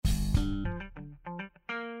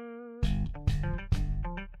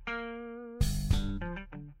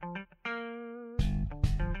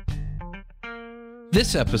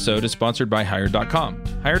This episode is sponsored by Hired.com.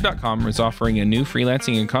 Hired.com is offering a new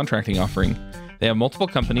freelancing and contracting offering. They have multiple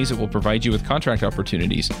companies that will provide you with contract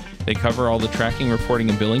opportunities. They cover all the tracking, reporting,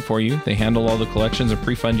 and billing for you. They handle all the collections and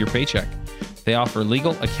pre-fund your paycheck. They offer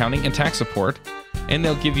legal, accounting, and tax support, and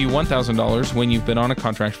they'll give you $1,000 when you've been on a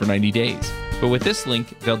contract for 90 days. But with this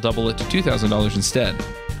link, they'll double it to $2,000 instead.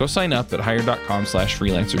 Go sign up at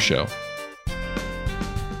hired.com/freelancershow.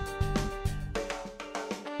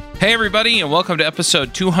 Hey everybody, and welcome to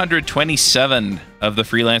episode 227 of the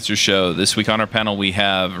Freelancer Show. This week on our panel we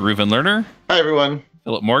have Reuven Lerner. Hi everyone.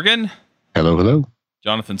 Philip Morgan. Hello, hello.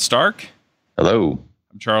 Jonathan Stark. Hello.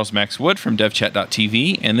 I'm Charles Max Wood from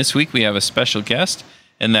devchat.tv, and this week we have a special guest,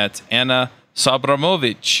 and that's Anna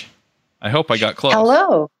Sabramowicz. I hope I got close.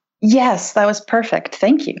 Hello. Yes, that was perfect.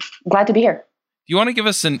 Thank you. Glad to be here. Do you want to give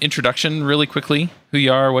us an introduction really quickly? Who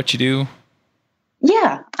you are, what you do?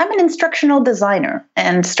 Yeah, I'm an instructional designer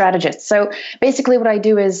and strategist. So basically what I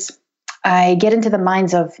do is I get into the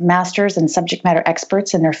minds of masters and subject matter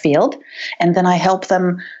experts in their field, and then I help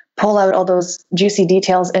them pull out all those juicy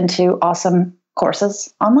details into awesome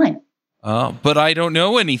courses online. But I don't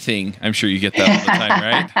know anything. I'm sure you get that all the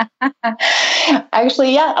time, right?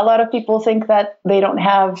 Actually, yeah, a lot of people think that they don't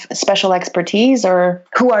have special expertise, or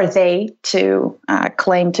who are they to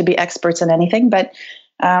claim to be experts in anything. But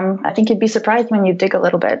I think you'd be surprised when you dig a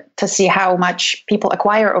little bit to see how much people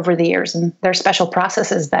acquire over the years, and their special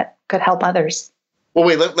processes that could help others. Well,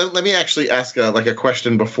 wait, let me actually ask a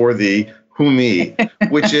question before the who me,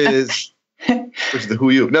 which is the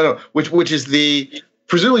who you. No, which is the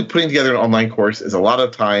presumably putting together an online course is a lot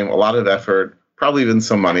of time, a lot of effort, probably even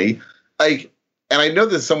some money. And I know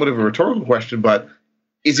this is somewhat of a rhetorical question, but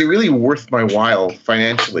is it really worth my while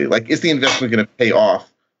financially? Like, is the investment going to pay off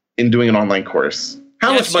in doing an online course?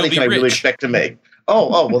 How much money can I really expect to make? Oh,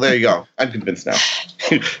 well, there you go. I'm convinced now.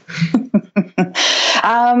 Okay,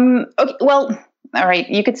 well, all right.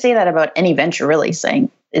 You could say that about any venture, really, saying,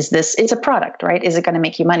 it's a product, right? Is it going to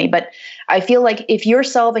make you money? But I feel like if you're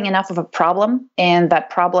solving enough of a problem, and that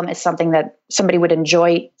problem is something that somebody would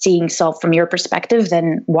enjoy seeing solved from your perspective,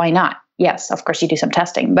 then why not? Yes, of course, you do some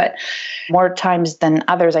testing, but more times than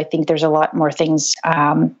others, I think there's a lot more things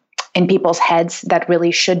in people's heads that really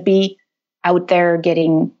should be out there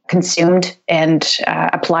getting consumed and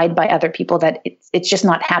applied by other people, that it's just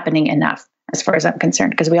not happening enough as far as I'm concerned,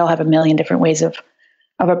 because we all have a million different ways of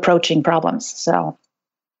approaching problems. So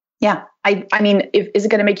yeah, I mean, is it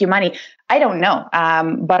going to make you money? I don't know.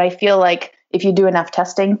 But I feel like if you do enough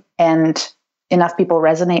testing and enough people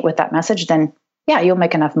resonate with that message, then yeah, you'll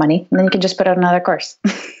make enough money, and then you can just put out another course.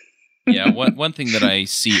 Yeah, one thing that I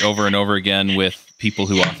see over and over again with people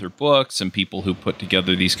who author books and people who put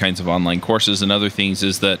together these kinds of online courses and other things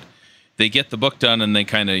is that they get the book done and they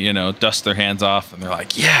kind of, dust their hands off and they're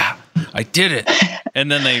like, yeah, I did it.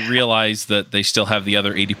 And then they realize that they still have the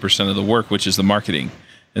other 80% of the work, which is the marketing.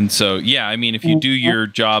 And so, yeah, I mean, if you do your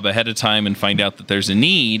job ahead of time and find out that there's a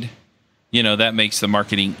need, that makes the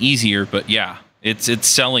marketing easier. But yeah, it's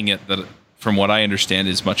selling it that, from what I understand,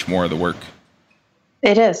 is much more of the work.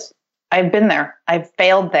 It is. I've been there. I've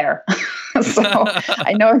failed there. So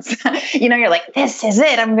I know it's, you're like, this is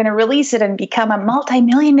it. I'm going to release it and become a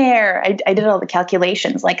multimillionaire. I did all the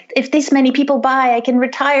calculations. Like, if this many people buy, I can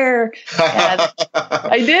retire.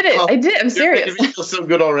 I did it. I did. I'm serious. You feel so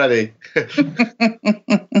good already. No,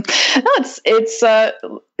 it's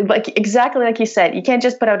like exactly like you said. You can't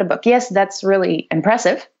just put out a book. Yes, that's really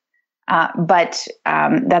impressive. But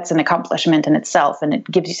that's an accomplishment in itself, and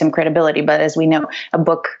it gives you some credibility. But as we know, a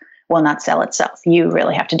book will not sell itself. You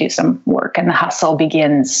really have to do some work, and the hustle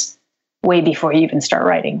begins way before you even start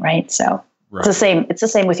writing, right? So It's the same. It's the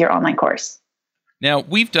same with your online course. Now,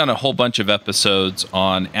 we've done a whole bunch of episodes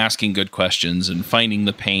on asking good questions and finding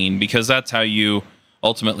the pain, because that's how you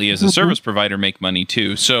ultimately, as a service provider, make money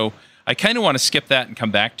too. So I kind of want to skip that and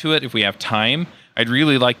come back to it if we have time. I'd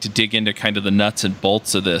really like to dig into kind of the nuts and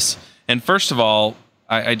bolts of this. And first of all,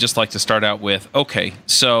 I'd just like to start out with, okay,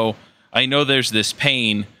 so I know there's this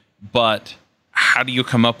pain, but how do you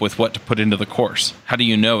come up with what to put into the course? How do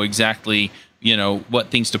you know exactly,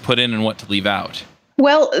 what things to put in and what to leave out?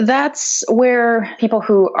 Well, that's where people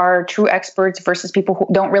who are true experts versus people who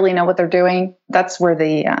don't really know what they're doing, that's where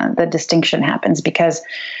the distinction happens. Because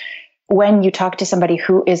when you talk to somebody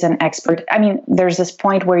who is an expert, I mean, there's this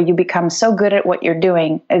point where you become so good at what you're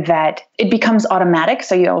doing that it becomes automatic.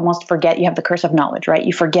 So you almost forget, you have the curse of knowledge, right?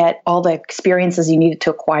 You forget all the experiences you needed to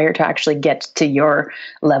acquire to actually get to your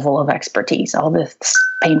level of expertise, all the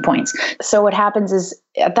pain points. So what happens is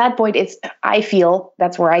at that point, I feel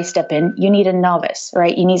that's where I step in. You need a novice,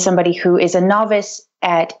 right? You need somebody who is a novice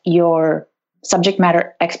at your subject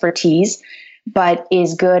matter expertise, but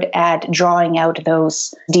is good at drawing out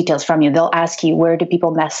those details from you. They'll ask you, where do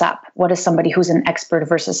people mess up? What is somebody who's an expert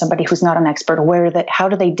versus somebody who's not an expert? How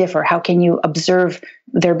do they differ? How can you observe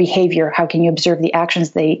their behavior? How can you observe the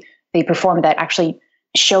actions they perform that actually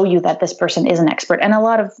show you that this person is an expert? And a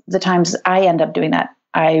lot of the times I end up doing that.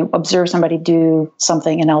 I observe somebody do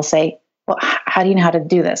something and I'll say, well, how do you know how to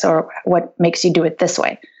do this? Or what makes you do it this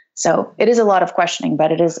way? So it is a lot of questioning,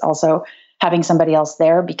 but it is also having somebody else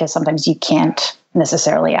there, because sometimes you can't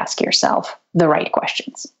necessarily ask yourself the right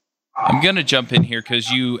questions. I'm going to jump in here because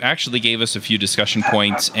you actually gave us a few discussion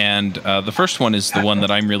points, and the first one is the one that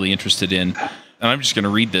I'm really interested in, and I'm just going to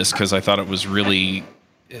read this because I thought it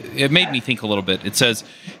made me think a little bit. It says,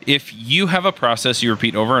 if you have a process you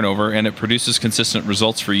repeat over and over and it produces consistent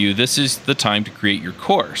results for you, this is the time to create your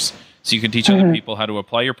course so you can teach other people how to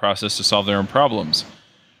apply your process to solve their own problems.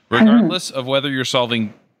 Regardless of whether you're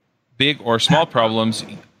solving big or small problems,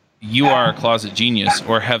 you are a closet genius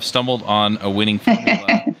or have stumbled on a winning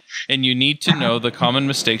formula. And you need to know the common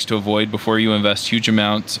mistakes to avoid before you invest huge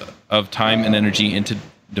amounts of time and energy into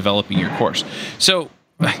developing your course. So,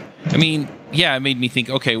 I mean, yeah, it made me think,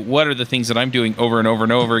 okay, what are the things that I'm doing over and over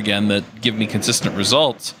and over again that give me consistent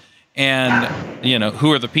results? And,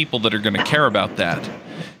 who are the people that are going to care about that?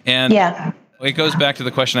 And it goes back to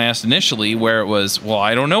the question I asked initially, where it was, well,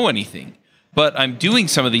 I don't know anything, but I'm doing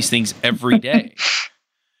some of these things every day.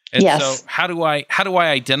 And so how do I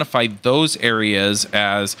identify those areas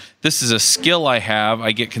as this is a skill I have,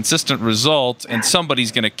 I get consistent results, and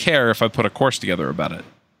somebody's going to care if I put a course together about it?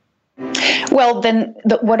 Well, then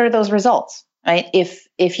what are those results, right?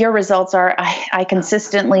 If your results are, I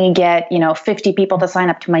consistently get, 50 people to sign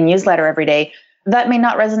up to my newsletter every day, that may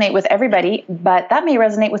not resonate with everybody, but that may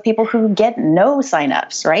resonate with people who get no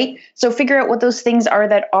signups, right? So figure out what those things are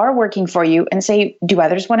that are working for you and say, do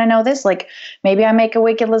others want to know this? Like maybe I make a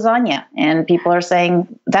wicked lasagna and people are saying,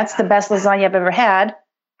 that's the best lasagna I've ever had.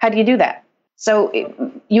 How do you do that? So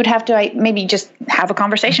you'd have to maybe just have a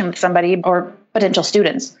conversation with somebody or potential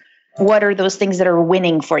students. What are those things that are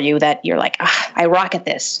winning for you that you're like, I rock at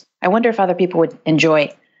this? I wonder if other people would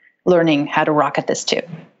enjoy learning how to rock at this too.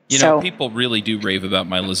 People really do rave about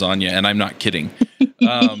my lasagna, and I'm not kidding.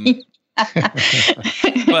 But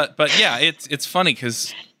yeah, it's funny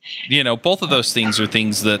because, both of those things are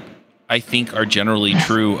things that I think are generally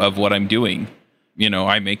true of what I'm doing.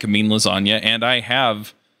 I make a mean lasagna, and I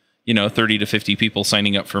have, 30 to 50 people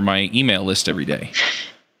signing up for my email list every day.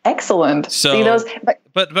 Excellent. So, see those,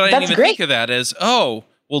 but I didn't even think of that as,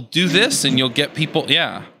 we'll do this, and you'll get people.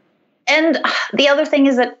 Yeah. And the other thing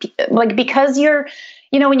is that, because you're,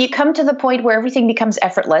 when you come to the point where everything becomes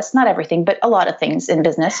effortless, not everything, but a lot of things in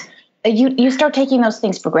business, you start taking those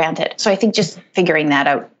things for granted. So I think just figuring that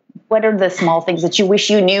out. What are the small things that you wish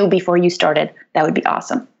you knew before you started? That would be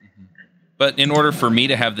awesome. But in order for me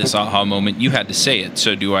to have this aha moment, you had to say it.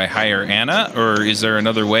 So do I hire Anna, or is there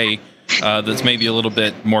another way that's maybe a little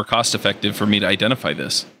bit more cost effective for me to identify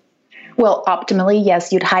this? Well, optimally,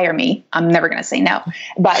 yes, you'd hire me. I'm never going to say no.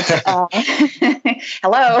 But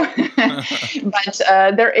hello. But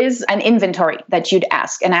there is an inventory that you'd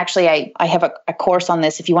ask. And actually, I have a course on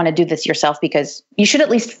this if you want to do this yourself, because you should at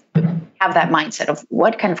least have that mindset of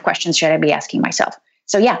what kind of questions should I be asking myself.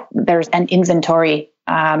 So yeah, there's an inventory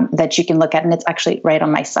that you can look at, and it's actually right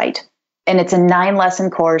on my site. And it's a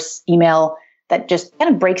 9-lesson course email that just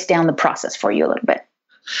kind of breaks down the process for you a little bit.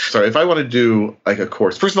 Sorry, if I want to do like a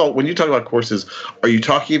course, first of all, when you talk about courses, are you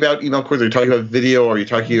talking about email courses? Are you talking about video? Are you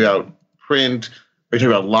talking about print? Are you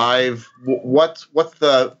talking about live? What's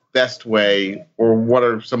the best way, or what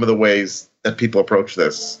are some of the ways that people approach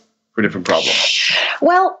this for different problems?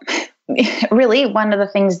 Well, really, one of the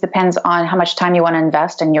things depends on how much time you want to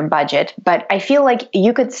invest in your budget. But I feel like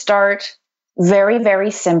you could start very,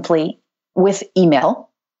 very simply with email.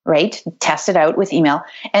 Right? Test it out with email.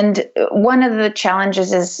 And one of the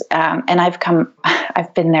challenges is, and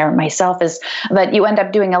I've been there myself, is that you end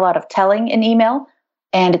up doing a lot of telling in email,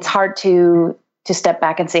 and it's hard to step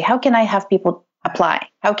back and say, how can I have people apply?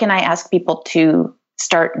 How can I ask people to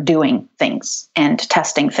start doing things and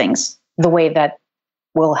testing things the way that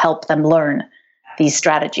will help them learn these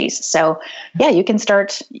strategies? So yeah, you can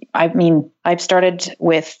start. I've started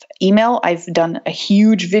with email. I've done a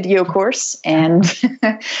huge video course, and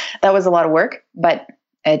that was a lot of work, but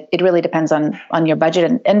it really depends on your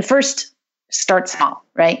budget. And first, start small,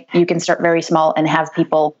 right? You can start very small and have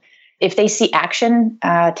people, if they see action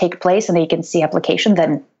take place and they can see application,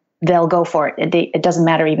 then they'll go for it. It doesn't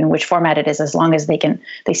matter even which format it is, as long as they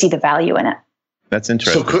see the value in it. That's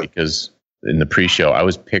interesting, because in the pre-show, I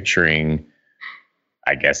was picturing,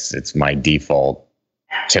 I guess it's my default,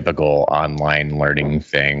 typical online learning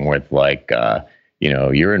thing with like,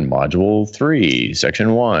 you're in module 3,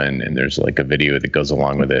 section 1, and there's like a video that goes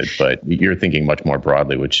along with it. But you're thinking much more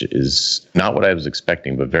broadly, which is not what I was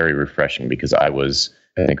expecting, but very refreshing, because I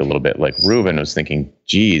think a little bit like Ruben was thinking,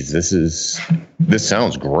 geez, this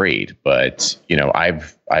sounds great. But,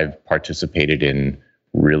 I've participated in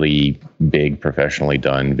really big professionally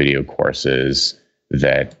done video courses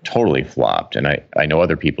that totally flopped. And I know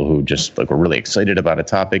other people who just like were really excited about a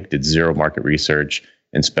topic, did zero market research,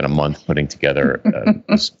 and spent a month putting together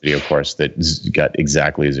this video course that got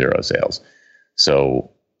exactly 0 sales.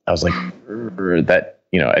 So I was like,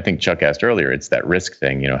 I think Chuck asked earlier, it's that risk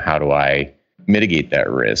thing, how do I mitigate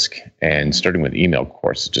that risk? And starting with email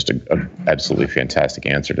course is just a absolutely fantastic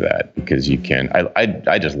answer to that, because you can,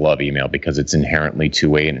 I just love email because it's inherently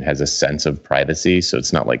two-way and it has a sense of privacy. So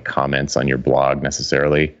it's not like comments on your blog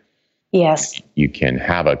necessarily. Yes. You can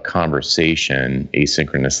have a conversation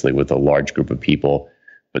asynchronously with a large group of people,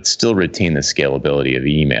 but still retain the scalability of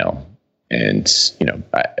email and,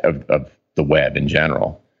 of the web in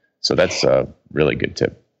general. So that's a really good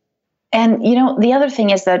tip. And, the other thing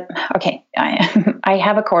is that, okay, I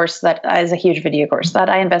have a course that is a huge video course that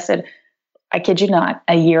I invested, I kid you not,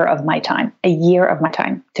 a year of my time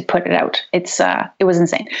to put it out. It was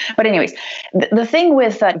insane. But anyways, the thing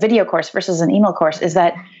with a video course versus an email course is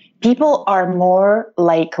that people are more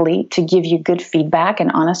likely to give you good feedback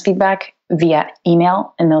and honest feedback via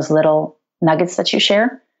email and those little nuggets that you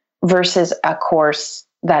share versus a course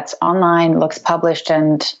that's online, looks published,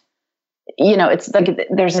 and it's like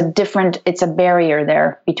it's a barrier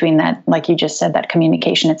there between that, like you just said, that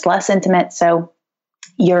communication. It's less intimate. So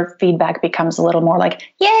your feedback becomes a little more like,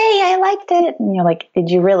 yay, I liked it. And you're like, did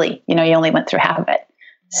you really? You only went through half of it.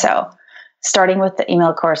 So starting with the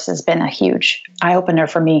email course has been a huge eye opener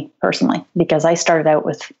for me personally, because I started out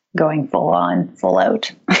with going full on, full out.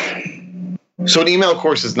 So an email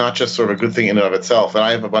course is not just sort of a good thing in and of itself. And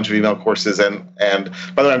I have a bunch of email courses. And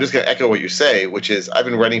by the way, I'm just going to echo what you say, which is I've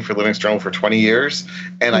been writing for Linux Journal for 20 years.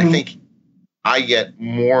 And I think I get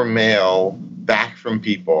more mail back from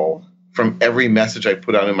people from every message I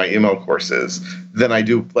put out in my email courses than I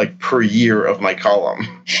do like per year of my column.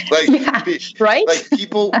 Right? Like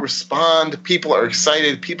people respond, people are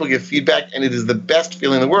excited, people give feedback, and it is the best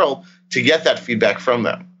feeling in the world to get that feedback from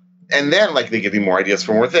them. And then they give you more ideas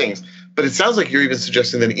for more things. But it sounds like you're even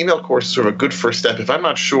suggesting that an email course is sort of a good first step. If I'm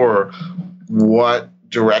not sure what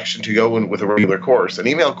direction to go in with a regular course, an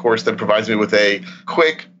email course that provides me with a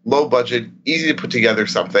quick, low budget, easy to put together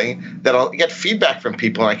something that I'll get feedback from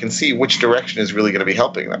people and I can see which direction is really going to be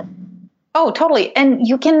helping them. Oh, totally. And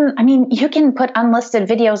you can put unlisted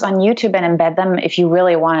videos on YouTube and embed them if you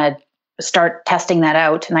really want to start testing that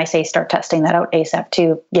out. And I say start testing that out ASAP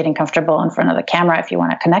too, getting comfortable in front of the camera if you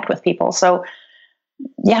want to connect with people. So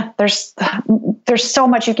yeah, there's so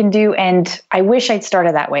much you can do, and I wish I'd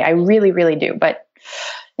started that way. I really, really do. But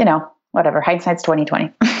whatever. Hindsight's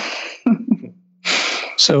 20/20.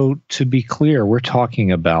 So to be clear, we're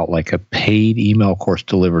talking about like a paid email course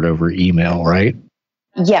delivered over email, right?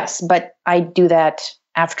 Yes, but I do that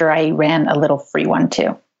after I ran a little free one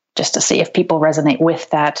too, just to see if people resonate with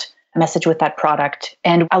that message, with that product.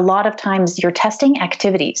 And a lot of times you're testing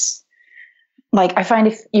activities. Like I find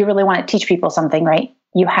if you really want to teach people something, right,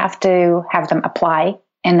 you have to have them apply.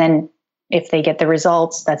 And then if they get the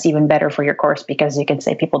results, that's even better for your course, because you can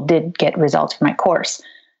say people did get results from my course.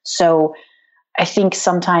 So I think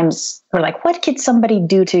sometimes we're like, what could somebody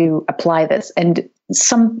do to apply this? And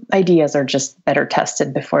some ideas are just better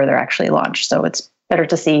tested before they're actually launched. So it's better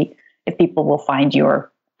to see if people will find your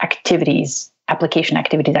application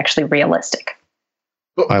activities actually realistic.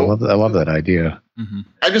 I love that idea. Mm-hmm.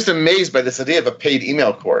 I'm just amazed by this idea of a paid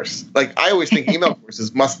email course. Like I always think email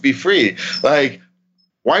courses must be free. Like,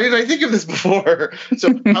 why didn't I think of this before? So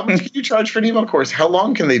how much can you charge for an email course? How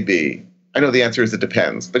long can they be? I know the answer is it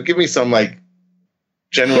depends, but give me some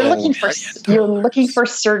general. You're looking for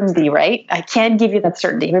certainty, right? I can't give you that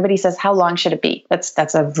certainty. Everybody says, how long should it be?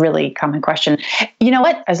 That's a really common question. You know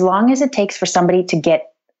what? As long as it takes for somebody to get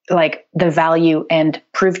the value and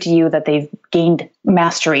prove to you that they've gained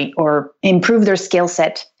mastery or improved their skill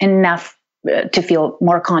set enough to feel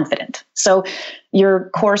more confident. So your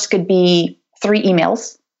course could be 3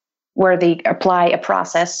 emails where they apply a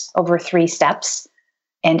process over 3 steps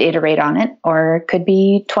and iterate on it, or it could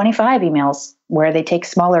be 25 emails where they take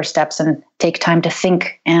smaller steps and take time to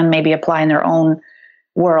think and maybe apply in their own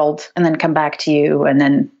world and then come back to you and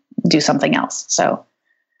then do something else. So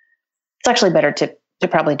it's actually better to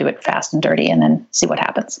probably do it fast and dirty and then see what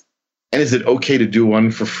happens. And is it okay to do one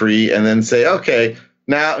for free and then say, okay,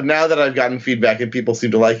 now that I've gotten feedback and people seem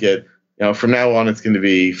to like it, from now on, it's going to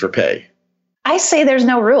be for pay? I say there's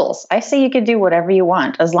no rules. I say you can do whatever you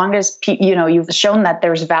want as long as you've shown that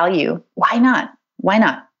there's value. Why not? Why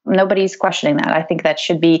not? Nobody's questioning that. I think that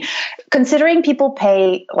should be, considering people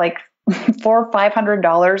pay like $400 or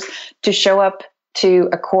 $500 to show up to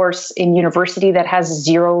a course in university that has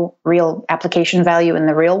zero real application value in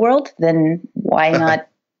the real world. Then why not?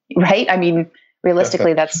 Right? I mean,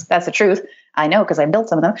 realistically, that's the truth. I know because I built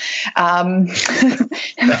some of them.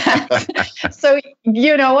 So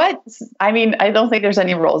you know what? I mean, I don't think there's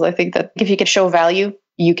any rules. I think that if you can show value,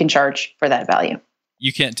 you can charge for that value.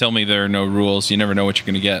 You can't tell me there are no rules. You never know what you're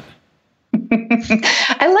going to get.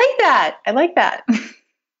 I like that. I like that.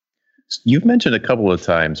 You've mentioned a couple of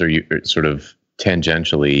times, or you sort of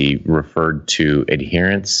tangentially referred to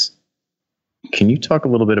adherence. Can you talk a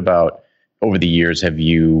little bit about, over the years, have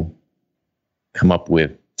you come up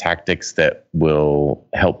with tactics that will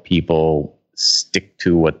help people stick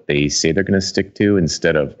to what they say they're going to stick to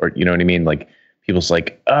instead of, or you know what I mean? Like people's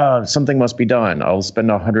like, something must be done. I'll spend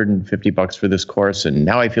 $150 for this course, and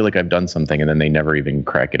now I feel like I've done something, and then they never even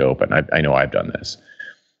crack it open. I know I've done this.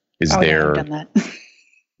 Yeah, I've done that.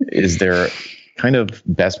 Is there kind of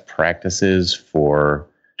best practices for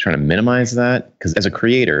trying to minimize that? Because as a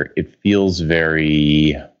creator, it feels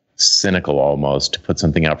very cynical almost to put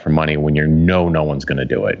something out for money when no one's going to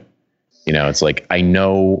do it. It's like, I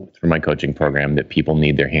know through my coaching program that people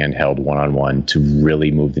need their handheld one-on-one to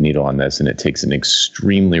really move the needle on this. And it takes an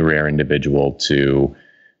extremely rare individual to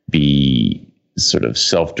be sort of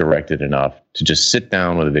self-directed enough to just sit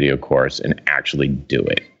down with a video course and actually do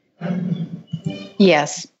it.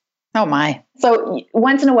 Yes. Oh my. So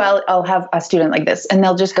once in a while, I'll have a student like this, and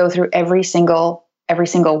they'll just go through every single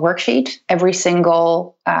worksheet, every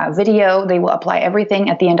single video. They will apply everything.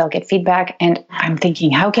 At the end, I'll get feedback, and I'm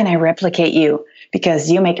thinking, how can I replicate you? Because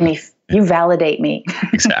you validate me.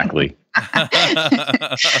 Exactly.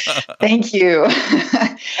 Thank you.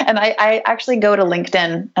 And I actually go to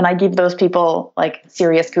LinkedIn and I give those people like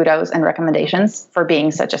serious kudos and recommendations for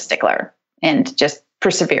being such a stickler and just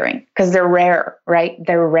persevering, because they're rare, right?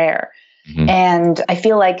 They're rare. Mm-hmm. And I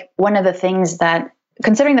feel like one of the things that,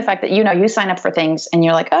 considering the fact that, you sign up for things and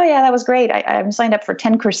you're like, oh yeah, that was great. I'm signed up for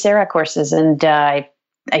 10 Coursera courses, and I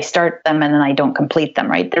start them and then I don't complete them,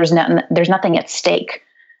 right? There's nothing at stake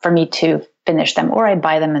for me to finish them, or I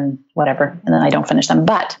buy them and whatever, and then I don't finish them.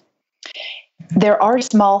 But there are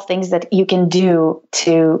small things that you can do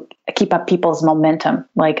to keep up people's momentum,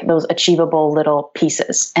 like those achievable little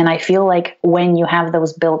pieces. And I feel like when you have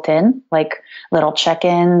those built in, like little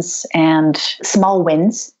check-ins and small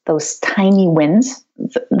wins, those tiny wins,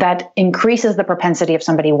 that increases the propensity of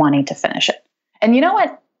somebody wanting to finish it. And you know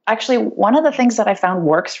what? Actually, one of the things that I found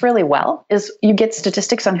works really well is you get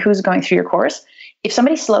statistics on who's going through your course. If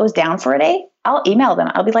somebody slows down for a day, I'll email them.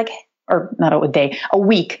 I'll be like, or not a day, a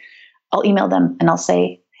week. I'll email them and I'll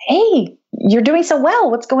say, hey, you're doing so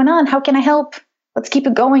well. What's going on? How can I help? Let's keep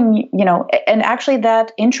it going. And actually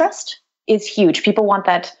that interest is huge. People want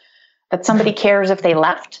that somebody cares if they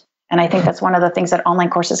left. And I think that's one of the things that online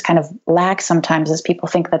courses kind of lack sometimes, is people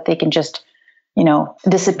think that they can just,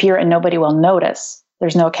 disappear and nobody will notice.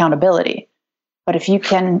 There's no accountability. But if you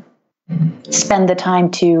can spend the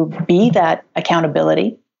time to be that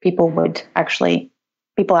accountability, people actually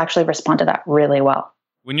respond to that really well.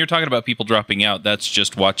 When you're talking about people dropping out, that's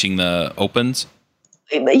just watching the opens?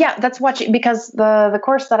 Yeah, that's watching, because the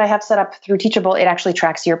course that I have set up through Teachable, it actually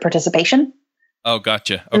tracks your participation. Oh,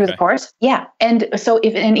 gotcha. Through the course. Yeah. And so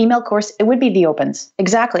if in an email course, it would be the opens.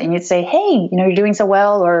 Exactly. And you'd say, hey, you're doing so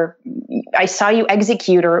well, or I saw you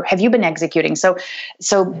execute, or have you been executing? So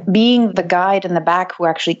being the guide in the back who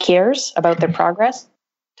actually cares about their progress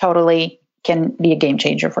totally can be a game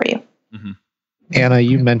changer for you. Mm-hmm. Anna,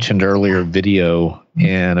 you mentioned earlier video,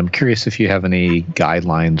 and I'm curious if you have any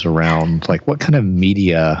guidelines around like what kind of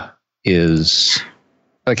media is,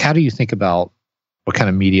 like, how do you think about what kind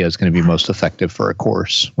of media is going to be most effective for a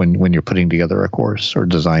course when you're putting together a course or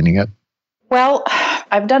designing it? Well,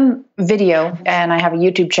 I've done video and I have a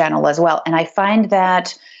YouTube channel as well. And I find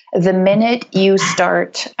that the minute you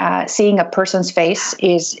start seeing a person's face,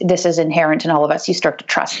 this is inherent in all of us, you start to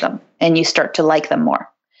trust them and you start to like them more.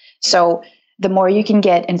 So the more you can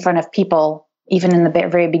get in front of people, even in the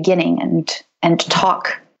very beginning, and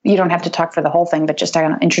talk, you don't have to talk for the whole thing, but just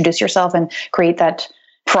introduce yourself and create that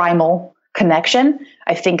primal connection.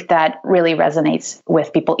 I think that really resonates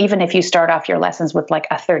with people. Even if you start off your lessons with like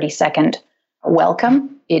a 30-second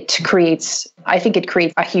welcome, I think it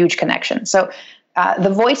creates a huge connection. So the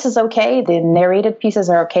voice is okay. The narrated pieces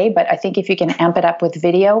are okay. But I think if you can amp it up with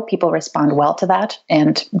video, people respond well to that,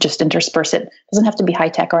 and just intersperse it. It doesn't have to be high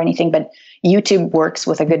tech or anything, but YouTube works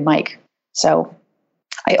with a good mic So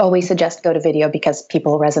I always suggest go to video because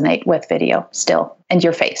people resonate with video still, and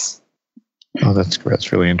your face. Oh,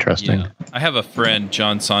 that's really interesting. Yeah. I have a friend,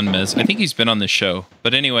 John Sonmez. I think he's been on the show.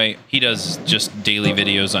 But anyway, he does just daily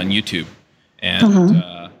videos on YouTube.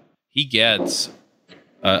 And he gets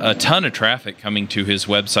a ton of traffic coming to his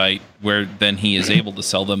website where then he is able to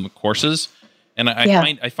sell them courses. And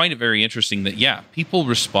I find it very interesting that, people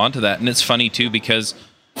respond to that. And it's funny, too, because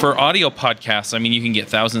for audio podcasts, I mean, you can get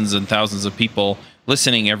thousands and thousands of people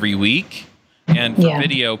listening every week. And for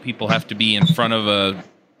video, people have to be in front of a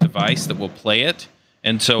device that will play it.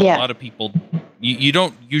 And so a lot of people, you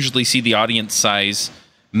don't usually see the audience size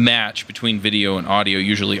match between video and audio.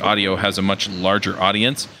 Usually audio has a much larger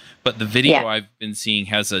audience, but the video I've been seeing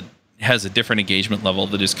has a different engagement level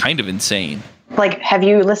that is kind of insane. Like, have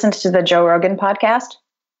you listened to the Joe Rogan podcast?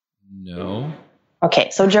 No. Okay,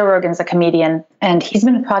 so Joe Rogan's a comedian, and he's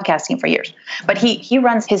been podcasting for years. But he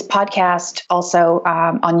runs his podcast also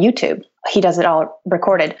on YouTube. He does it all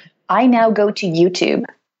recorded. I now go to YouTube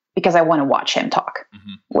because I want to watch him talk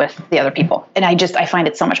with the other people. And I find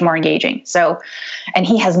it so much more engaging. So, and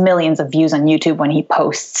he has millions of views on YouTube when he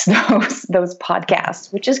posts those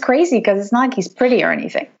podcasts, which is crazy because it's not like he's pretty or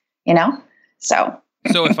anything, you know? So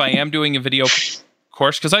if I am doing a video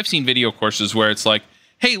course, because I've seen video courses where it's like,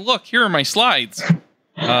 hey, look, here are my slides.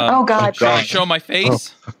 Oh, God. Should I show my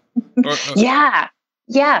face? Yeah.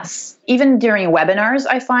 Yes. Even during webinars,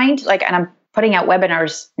 I find, and I'm putting out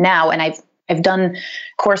webinars now, and I've done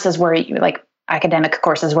courses where, like academic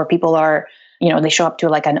courses where people are, they show up to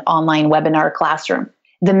like an online webinar classroom.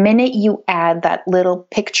 The minute you add that little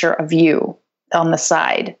picture of you on the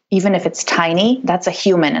side, even if it's tiny, that's a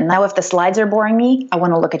human. And now if the slides are boring me, I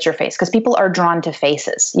want to look at your face because people are drawn to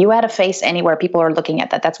faces. You add a face anywhere, people are looking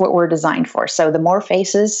at that. That's what we're designed for. So the more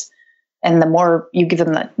faces and the more you give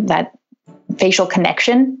them that facial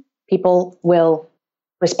connection, people will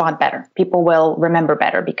respond better. People will remember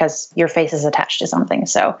better because your face is attached to something.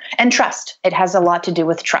 So, and trust. It has a lot to do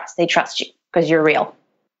with trust. They trust you because you're real.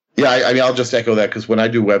 Yeah, I mean, I'll just echo that because when I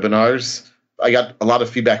do webinars, I got a lot of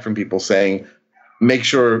feedback from people saying, make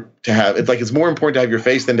sure to have, it's more important to have your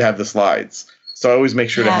face than to have the slides. So I always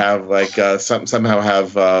make sure to have somehow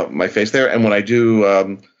have my face there. And when I do,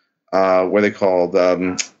 what are they called?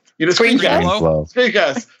 Screencast.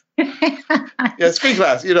 Screencast.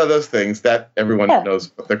 Screencast, those things that everyone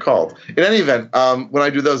knows what they're called. In any event, when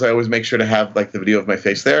I do those, I always make sure to have the video of my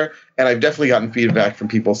face there. And I've definitely gotten feedback from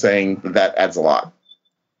people saying that adds a lot.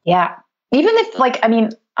 Yeah. Even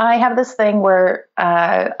if I have this thing where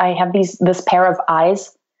I have this pair of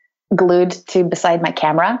eyes glued to beside my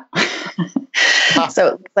camera.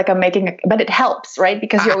 So it's like I'm making but it helps, right?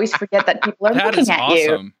 Because you always forget that people are looking at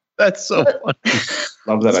you. That's so funny.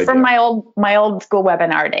 Love that idea. From my old school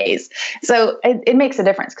webinar days. So it makes a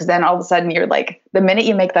difference because then all of a sudden you're like, the minute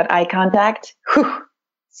you make that eye contact,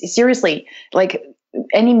 seriously, like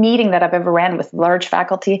any meeting that I've ever ran with large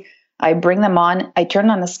faculty, I bring them on, I turn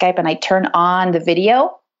on the Skype and I turn on the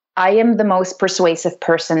video. I am the most persuasive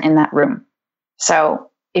person in that room. So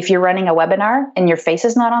if you're running a webinar and your face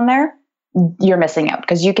is not on there, you're missing out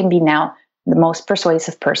because you can be now the most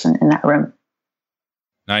persuasive person in that room.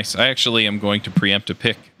 Nice. I actually am going to preempt a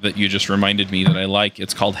pick that you just reminded me that I like.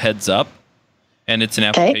 It's called Heads Up, and it's an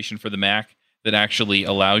application for the Mac that actually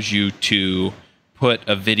allows you to put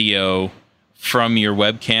a video from your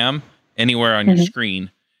webcam anywhere on your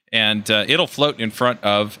screen, and it'll float in front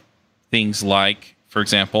of things like, for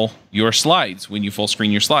example, your slides when you full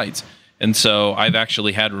screen your slides. And so I've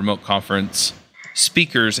actually had remote conference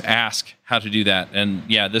speakers ask how to do that. And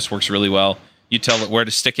yeah, this works really well. You tell it where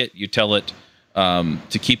to stick it. You tell it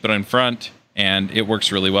to keep it in front, and it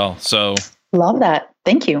works really well. So love that.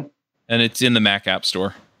 Thank you. And it's in the Mac App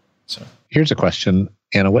Store. So here's a question,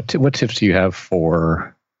 Anna. What tips do you have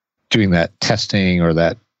for doing that testing or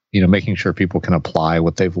that, making sure people can apply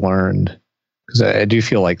what they've learned? Because I do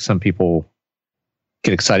feel like some people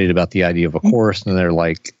get excited about the idea of a course and they're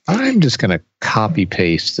like, I'm just going to copy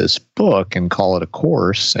paste this book and call it a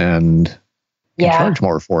course and charge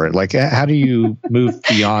more for it. Like, how do you move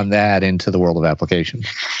beyond that into the world of application?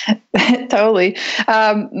 Totally.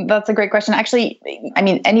 That's a great question. Actually,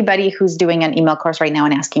 anybody who's doing an email course right now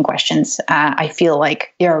and asking questions, I feel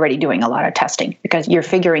like you're already doing a lot of testing because you're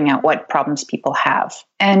figuring out what problems people have.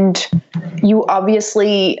 And you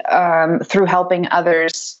obviously, through helping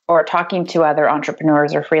others or talking to other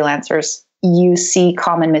entrepreneurs or freelancers, you see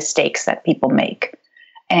common mistakes that people make.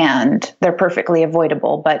 And they're perfectly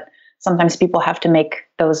avoidable, but sometimes people have to make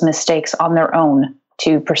those mistakes on their own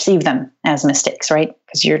to perceive them as mistakes, right?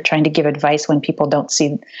 Because you're trying to give advice when people don't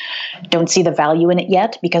see the value in it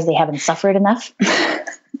yet because they haven't suffered enough.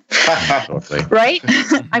 Totally. Right?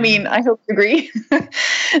 I mean, I hope you agree.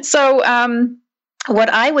 So, what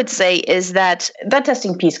I would say is that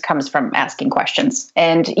testing piece comes from asking questions,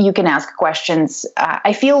 and you can ask questions.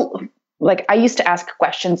 I feel like I used to ask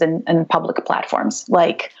questions in public platforms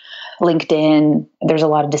like LinkedIn. There's a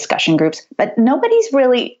lot of discussion groups, but nobody's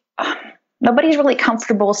really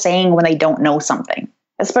comfortable saying when they don't know something,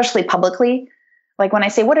 especially publicly. Like when I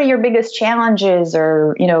say, what are your biggest challenges?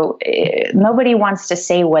 Or, nobody wants to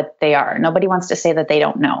say what they are. Nobody wants to say that they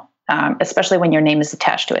don't know, especially when your name is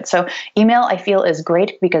attached to it. So email, I feel, is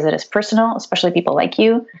great because it is personal, especially people like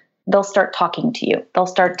you. They'll start talking to you. They'll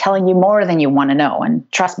start telling you more than you want to know. And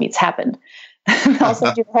trust me, it's happened. They'll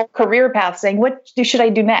send you a whole career path saying, what should I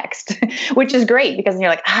do next? Which is great because then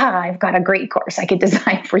you're like, I've got a great course I could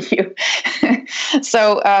design for you.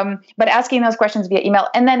 So, but asking those questions via email.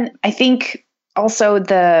 And then I think also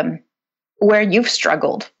where you've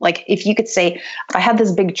struggled, like if you could say, I had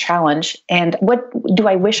this big challenge and what do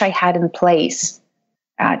I wish I had in place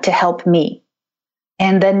to help me?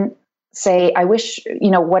 And then say, I wish,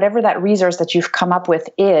 whatever that resource that you've come up with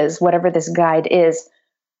is, whatever this guide is,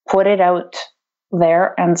 put it out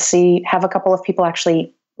there and have a couple of people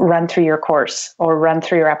actually run through your course or run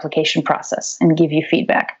through your application process and give you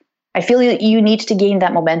feedback. I feel you need to gain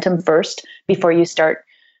that momentum first before you start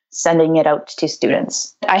sending it out to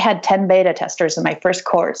students. I had 10 beta testers in my first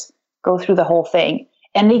course go through the whole thing,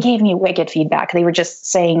 and they gave me wicked feedback. They were just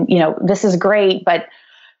saying, this is great, but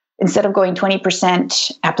instead of going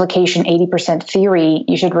 20% application, 80% theory,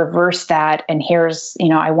 you should reverse that. And here's,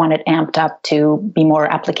 I want it amped up to be more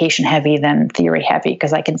application heavy than theory heavy,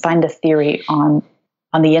 because I can find the theory on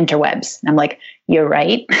the interwebs. And I'm like, you're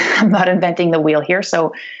right. I'm not inventing the wheel here.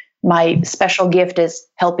 So my special gift is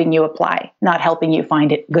helping you apply, not helping you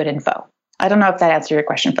find it good info. I don't know if that answers your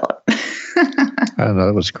question, Philip. I don't know.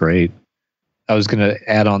 That was great. I was going to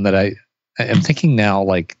add on that I'm thinking now,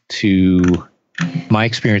 like, to my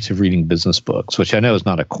experience of reading business books, which I know is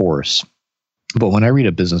not a course, but when I read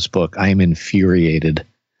a business book, I am infuriated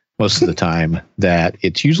most of the time that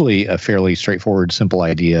it's usually a fairly straightforward, simple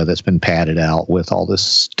idea that's been padded out with all this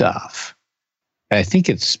stuff. And I think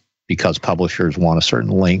it's because publishers want a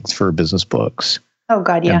certain length for business books. Oh,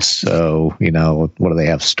 God, yeah. And so, what do they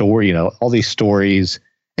have? All these stories.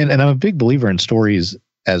 And I'm a big believer in stories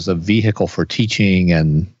as a vehicle for teaching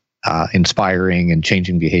and inspiring and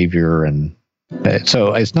changing behavior. And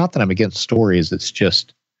so it's not that I'm against stories. It's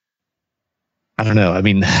just, I don't know. I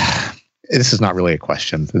mean, this is not really a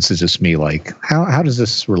question. This is just me like, how does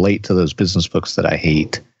this relate to those business books that I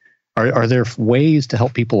hate? Are there ways to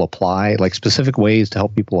help people apply, like specific ways to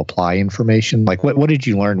help people apply information? Like what did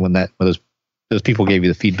you learn when those people gave you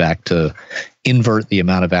the feedback to invert the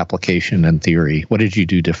amount of application and theory? What did you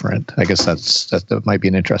do different? I guess that might be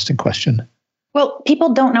an interesting question. Well,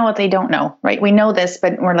 people don't know what they don't know, right? We know this,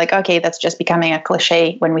 but we're like, okay, that's just becoming a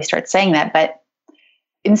cliche when we start saying that. But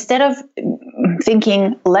instead of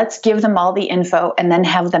thinking, let's give them all the info and then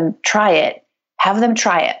have them try it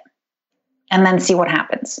and then see what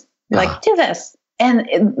happens. Like, do this. And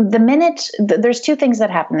the minute, there's two things that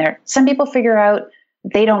happen there. Some people figure out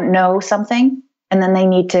they don't know something, and then they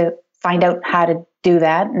need to find out how to do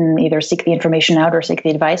that and either seek the information out or seek the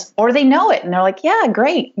advice, or they know it and they're like, yeah,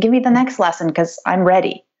 great. Give me the next lesson because I'm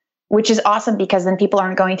ready, which is awesome because then people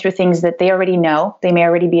aren't going through things that they already know. They may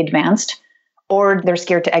already be advanced or they're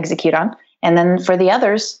scared to execute on. And then for the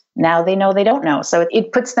others, now they know they don't know. So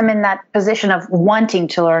it puts them in that position of wanting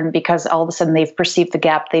to learn because all of a sudden they've perceived the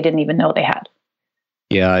gap they didn't even know they had.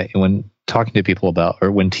 Yeah. When talking to people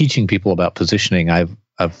when teaching people about positioning, I've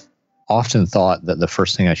often thought that the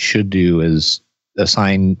first thing I should do is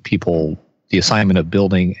assign people the assignment of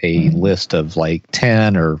building a list of like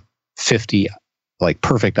 10 or 50 like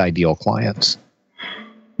perfect ideal clients.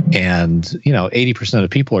 And, 80% of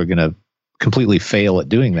people are going to completely fail at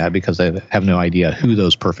doing that because they have no idea who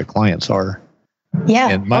those perfect clients are. Yeah.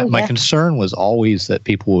 And my concern was always that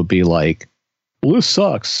people would be like, well, this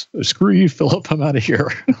sucks. Screw you, Philip. I'm out of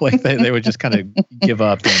here. Like they would just kind of give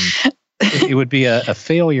up, and it would be a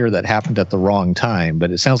failure that happened at the wrong time. But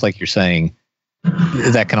it sounds like you're saying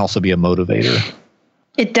that can also be a motivator.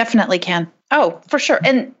 It definitely can. Oh, for sure.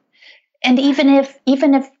 And even if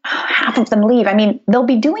half of them leave, I mean, they'll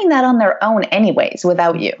be doing that on their own anyways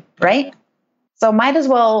without you, right? So might as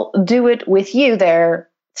well do it with you there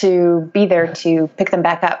to be there to pick them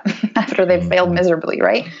back up after they've failed miserably,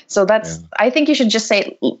 right? So I think you should just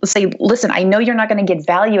say, listen, I know you're not going to get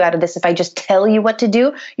value out of this if I just tell you what to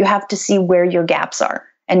do. You have to see where your gaps are.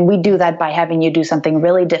 And we do that by having you do something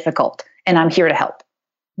really difficult. And I'm here to help.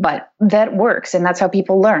 But that works. And that's how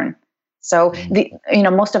people learn. So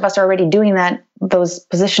most of us are already doing those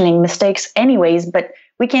positioning mistakes anyways, but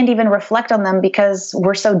we can't even reflect on them because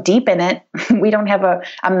we're so deep in it. We don't have a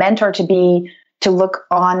mentor to look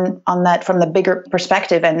on that from the bigger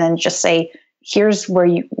perspective and then just say, here's where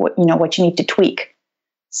what you need to tweak.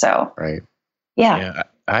 So, right. Yeah.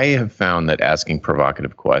 I have found that asking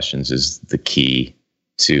provocative questions is the key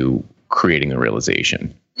to creating a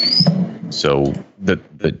realization. So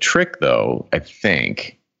the trick, though, I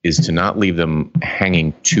think, is to not leave them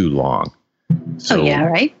hanging too long. So,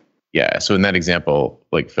 right. Yeah. So in that example,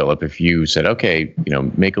 like Philip, if you said, okay,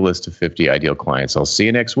 make a list of 50 ideal clients, I'll see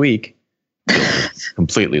you next week, you'll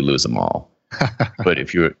completely lose them all. But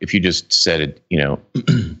if you just said,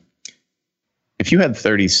 if you had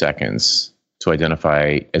 30 seconds to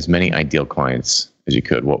identify as many ideal clients as you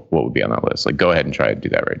could, what would be on that list? Like, go ahead and try to do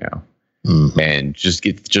that right now. Mm-hmm. And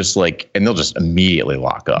and they'll just immediately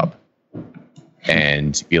lock up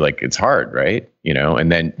and be like, it's hard, right?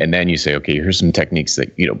 And then you say, okay, here's some techniques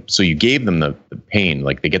that, so you gave them the pain,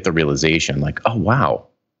 like they get the realization like, oh, wow,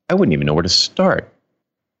 I wouldn't even know where to start,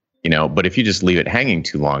 but if you just leave it hanging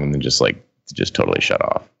too long and then just totally shut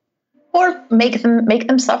off. Or make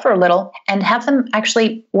them suffer a little and have them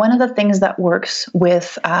actually. One of the things that works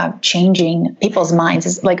with changing people's minds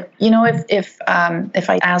is like, if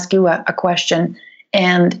I ask you a question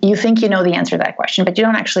and you think you know the answer to that question, but you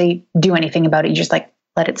don't actually do anything about it, you just like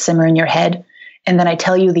let it simmer in your head, and then I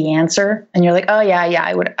tell you the answer, and you're like, oh yeah,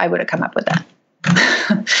 I would have come up with that.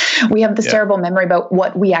 We have this terrible memory about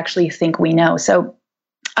what we actually think we know. So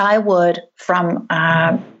I would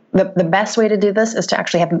The best way to do this is to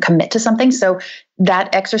actually have them commit to something. So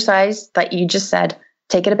that exercise that you just said,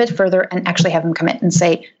 take it a bit further and actually have them commit and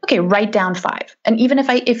say, okay, write down 5. And even if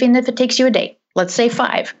it takes you a day, let's say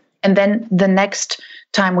 5. And then the next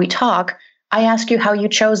time we talk, I ask you how you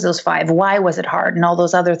chose those 5. Why was it hard? And all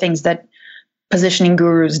those other things that positioning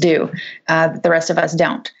gurus do, the rest of us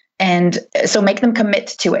don't. And so make them commit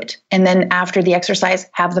to it. And then after the exercise,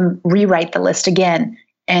 have them rewrite the list again.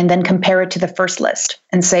 And then compare it to the first list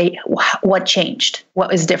and say, what changed?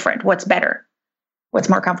 What was different? What's better? What's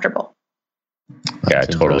more comfortable? Yeah, I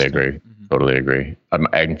totally agree. Totally agree.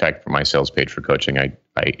 In fact, for my sales page for coaching, I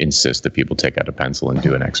insist that people take out a pencil and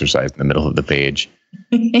do an exercise in the middle of the page.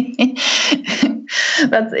 It's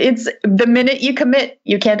the minute you commit,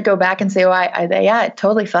 you can't go back and say, "Oh, I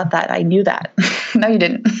totally thought that. I knew that." No, you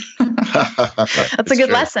didn't. That's a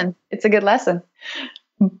good lesson. It's a good lesson.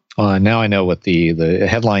 Now I know what the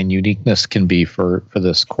headline uniqueness can be for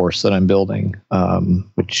this course that I'm building,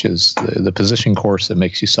 which is the position course that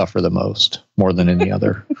makes you suffer the most, more than any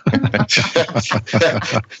other.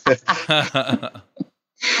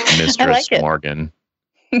 Mistress like Morgan.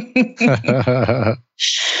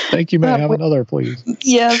 Thank you. May I have another, please?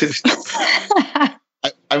 Yes.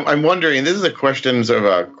 I'm wondering, this is a question sort of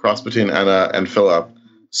a cross between Anna and Philip.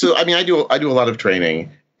 So, I do a lot of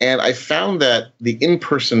training. And I found that the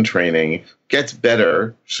in-person training gets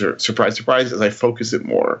better, surprise, surprise, as I focus it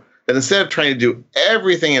more. That instead of trying to do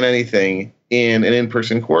everything and anything in an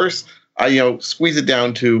in-person course, I squeeze it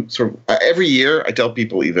down to sort of every year. I tell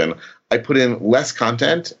people I put in less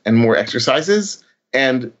content and more exercises,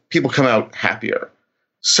 and people come out happier.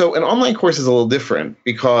 So an online course is a little different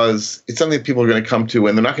because it's something that people are going to come to,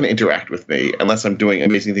 and they're not going to interact with me unless I'm doing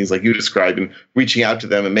amazing things like you described and reaching out to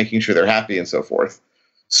them and making sure they're happy and so forth.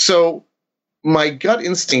 So my gut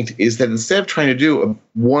instinct is that instead of trying to do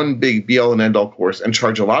one big be-all and end-all course and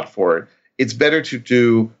charge a lot for it, it's better to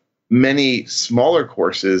do many smaller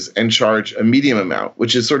courses and charge a medium amount,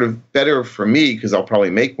 which is sort of better for me because I'll probably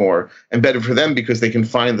make more, and better for them because they can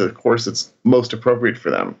find the course that's most appropriate for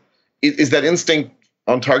them. Is that instinct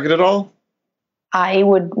on target at all? I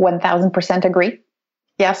would 1000% agree.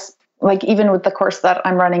 Yes. Like even with the course that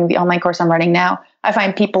I'm running, the online course I'm running now, I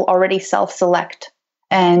find people already self-select.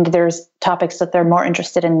 And there's topics that they're more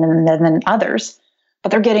interested in than others,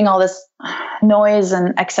 but they're getting all this noise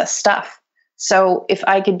and excess stuff. So if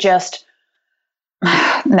I could just,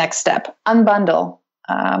 next step, unbundle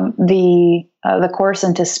the course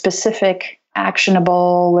into specific,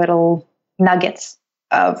 actionable little nuggets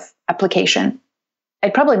of application,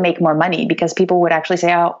 I'd probably make more money because people would actually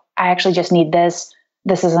say, oh, I actually just need this.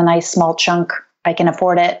 This is a nice small chunk. I can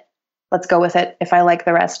afford it. Let's go with it. If I like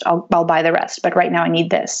the rest, I'll buy the rest. But right now I need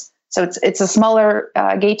this. So it's a smaller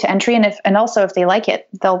gate to entry. And also if they like it,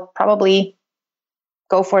 they'll probably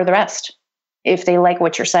go for the rest if they like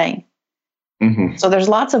what you're saying. Mm-hmm. So there's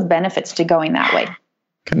lots of benefits to going that way.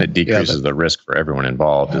 Kind of decreases the risk for everyone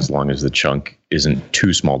involved as long as the chunk isn't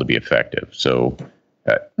too small to be effective. So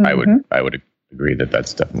I would agree that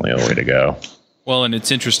that's definitely a way to go. Well, and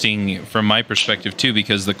it's interesting from my perspective too,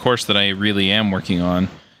 because the course that I really am working on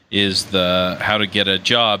is the how to get a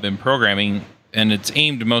job in programming, and it's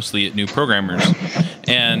aimed mostly at new programmers.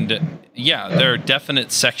 And yeah, there are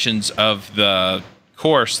definite sections of the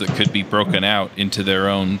course that could be broken out into their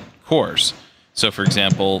own course. So, for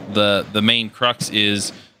example, the main crux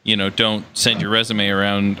is, don't send your resume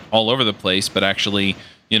around all over the place, but actually,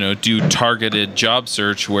 do targeted job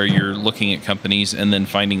search where you're looking at companies and then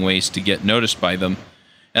finding ways to get noticed by them.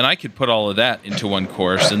 And I could put all of that into one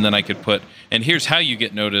course, and then I could put, and here's how you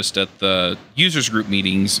get noticed at the users group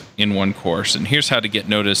meetings in one course, and here's how to get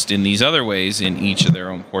noticed in these other ways in each of their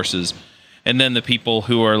own courses. And then the people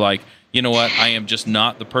who are like, you know what, I am just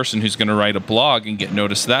not the person who's going to write a blog and get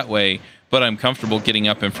noticed that way, but I'm comfortable getting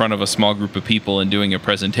up in front of a small group of people and doing a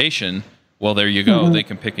presentation. Well, there you go. Mm-hmm. They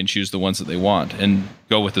can pick and choose the ones that they want and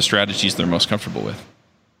go with the strategies they're most comfortable with.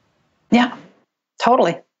 Yeah,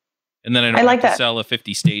 totally. And then I don't have to sell a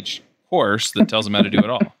 50-stage course that tells them how to do it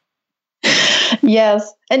all.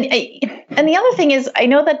 Yes. And the other thing is, I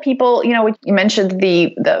know that people, you mentioned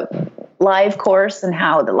the live course and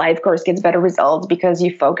how the live course gets better results because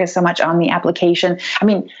you focus so much on the application. I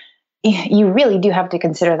mean, you really do have to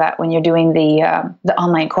consider that when you're doing the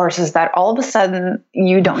online courses, that all of a sudden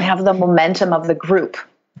you don't have the momentum of the group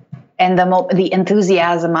and the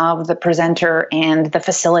enthusiasm of the presenter and the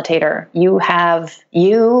facilitator. You have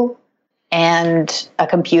you and a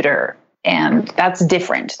computer, and that's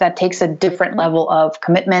different. That takes a different level of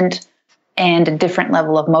commitment and a different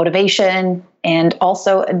level of motivation and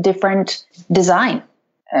also a different design.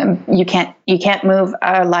 You can't move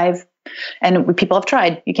a live. And people have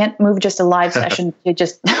tried. You can't move just a live session to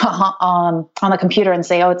just on the computer and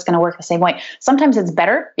say, oh, it's going to work the same way. Sometimes it's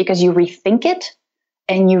better because you rethink it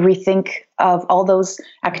and you rethink of all those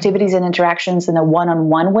activities and interactions in a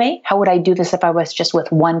one-on-one way. How would I do this if I was just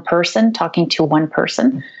with one person talking to one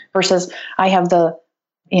person versus I have the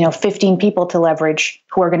 15 people to leverage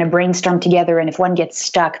who are going to brainstorm together. And if one gets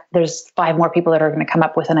stuck, there's 5 more people that are going to come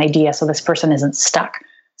up with an idea so this person isn't stuck.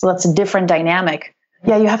 So that's a different dynamic.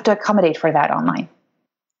 Yeah, you have to accommodate for that online.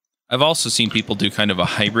 I've also seen people do kind of a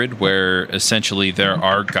hybrid where essentially there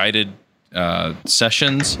are guided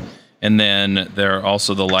sessions, and then there are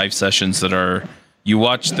also the live sessions that are, you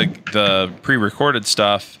watch the pre-recorded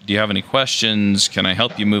stuff. Do you have any questions? Can I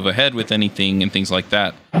help you move ahead with anything and things like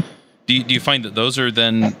that? Do you find that those are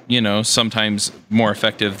then, sometimes more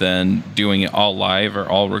effective than doing it all live or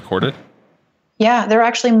all recorded? Yeah, they're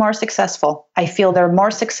actually more successful. I feel they're more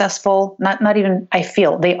successful, not even I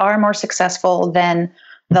feel, they are more successful than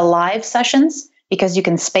the live sessions because you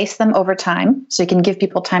can space them over time. So you can give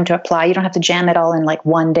people time to apply. You don't have to jam it all in like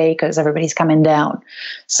one day because everybody's coming down.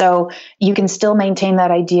 So you can still maintain that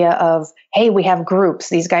idea of, hey, we have groups.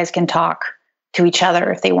 These guys can talk to each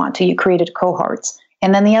other if they want to. You created cohorts.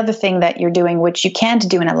 And then the other thing that you're doing, which you can't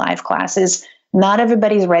do in a live class, is not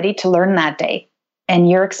everybody's ready to learn that day. And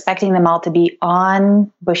you're expecting them all to be on,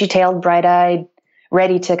 bushy-tailed, bright-eyed,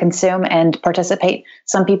 ready to consume and participate.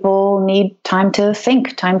 Some people need time to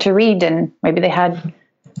think, time to read, and maybe they had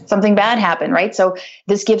something bad happen, right? So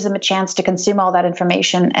this gives them a chance to consume all that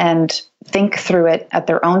information and think through it at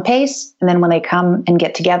their own pace. And then when they come and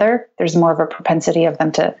get together, there's more of a propensity of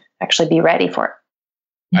them to actually be ready for it.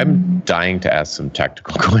 I'm dying to ask some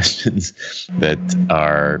tactical questions that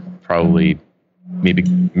are probably maybe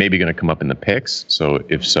going to come up in the picks. So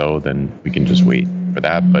if so, then we can just wait for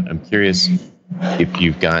that. But I'm curious if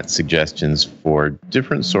you've got suggestions for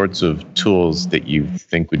different sorts of tools that you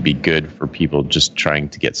think would be good for people just trying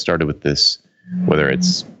to get started with this, whether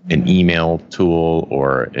it's an email tool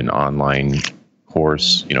or an online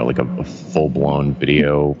course, like a full-blown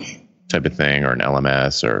video type of thing, or an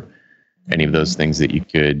LMS, or any of those things that you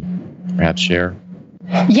could perhaps share.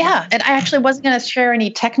 Yeah, and I actually wasn't going to share any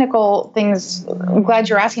technical things. I'm glad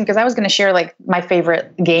you're asking because I was going to share like my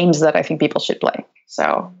favorite games that I think people should play.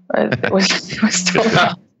 So it was totally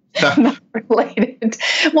not related.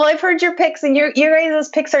 Well, I've heard your picks, and your guys'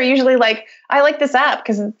 picks are usually like, I like this app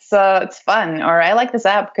because it's fun, or I like this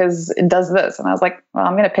app because it does this. And I was like, well,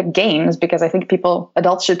 I'm going to pick games because I think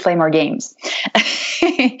adults should play more games.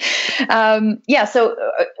 Yeah. So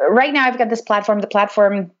right now I've got this platform. The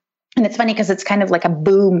platform. And it's funny because it's kind of like a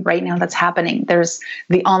boom right now that's happening. There's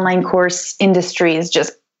the online course industry is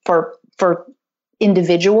just for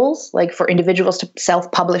individuals, like for individuals to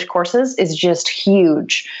self-publish courses is just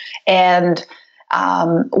huge. And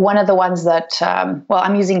one of the ones that,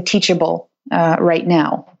 I'm using Teachable right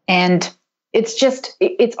now. And it's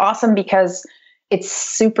awesome because it's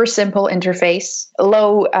super simple interface,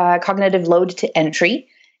 low cognitive load to entry.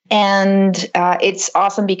 And it's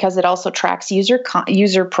awesome because it also tracks user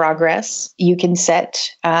progress. You can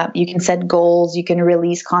set goals. You can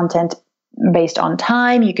release content based on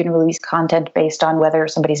time. You can release content based on whether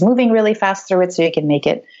somebody's moving really fast through it, so you can make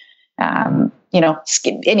it.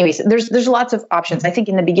 Anyways, there's lots of options. I think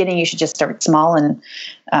in the beginning you should just start small,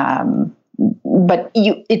 but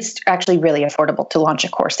it's actually really affordable to launch a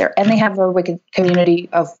course there. And they have a wicked community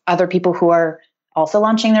of other people who are also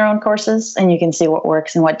launching their own courses, and you can see what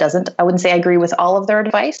works and what doesn't. I wouldn't say I agree with all of their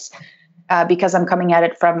advice because I'm coming at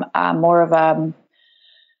it from more of a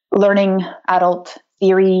learning adult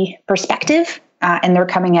theory perspective, and they're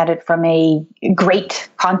coming at it from a great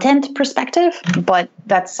content perspective. But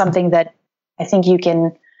that's something that I think you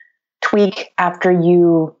can tweak after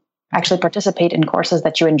you actually participate in courses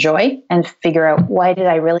that you enjoy and figure out, why did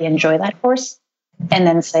I really enjoy that course? And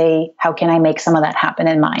then say, how can I make some of that happen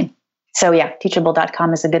in mine? So yeah,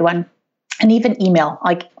 teachable.com is a good one. And even email,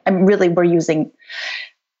 we're using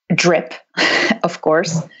Drip, of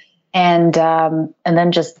course. And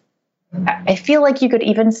then just, I feel like you could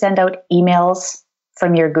even send out emails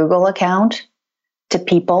from your Google account to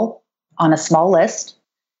people on a small list.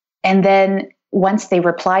 And then once they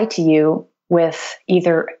reply to you with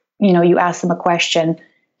either, you ask them a question,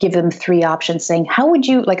 give them 3 options saying, how would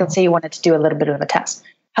you, let's say you wanted to do a little bit of a test.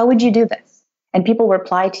 How would you do this? And people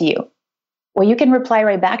reply to you. Well, you can reply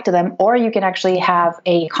right back to them, or you can actually have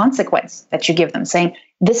a consequence that you give them saying,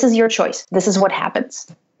 this is your choice. This is what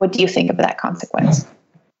happens. What do you think of that consequence?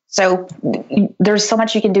 So there's so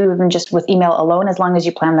much you can do even just with email alone, as long as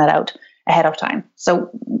you plan that out ahead of time.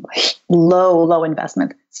 So low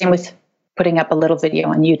investment. Same with putting up a little video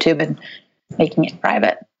on YouTube and making it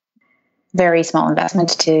private. Very small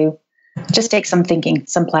investment to just take some thinking,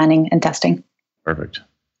 some planning and testing. Perfect.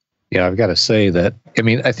 Yeah, I've got to say that,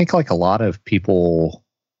 I think like a lot of people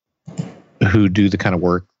who do the kind of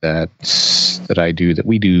work that I do, that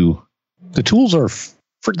we do, the tools are,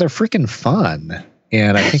 they're freaking fun.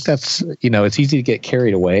 And I think that's, it's easy to get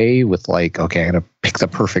carried away with okay, I'm going to pick the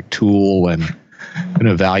perfect tool and I'm going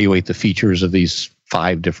to evaluate the features of these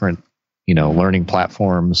 5 different, learning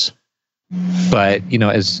platforms. But,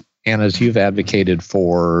 as Anna, as you've advocated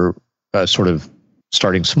for sort of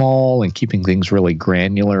starting small and keeping things really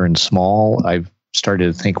granular and small, I've started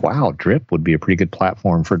to think, wow, Drip would be a pretty good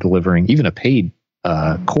platform for delivering even a paid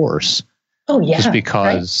course. Oh, yeah. Just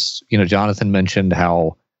because, Jonathan mentioned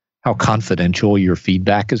how confidential your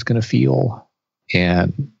feedback is going to feel.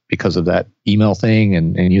 And because of that email thing,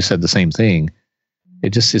 and you said the same thing,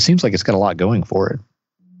 it seems like it's got a lot going for it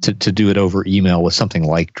to do it over email with something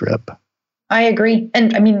like Drip. I agree.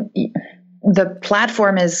 And the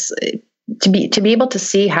platform is to be able to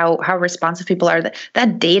see how responsive people are.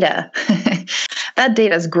 That data, that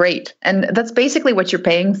data is great. And that's basically what you're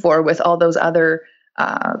paying for with all those other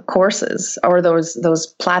courses or those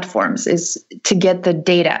platforms, is to get the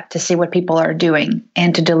data to see what people are doing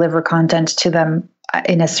and to deliver content to them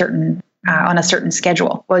in a certain on a certain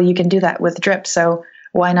schedule. Well, you can do that with Drip, so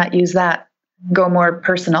why not use that? Go more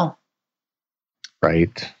personal.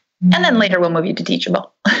 Right. And then later we'll move you to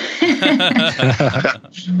Teachable. You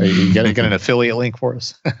got an affiliate link for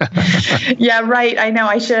us? Yeah, right. I know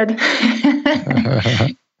I should.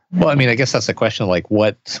 Well, I guess that's the question.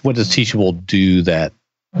 What does Teachable do that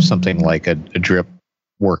something like a Drip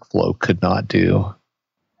workflow could not do?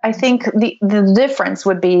 I think the difference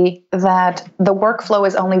would be that the workflow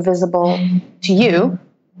is only visible to you.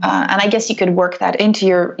 And I guess you could work that into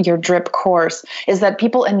your Drip course, is that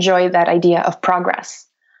people enjoy that idea of progress.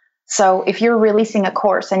 So if you're releasing a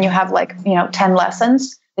course and you have 10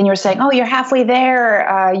 lessons, then you're saying, oh, you're halfway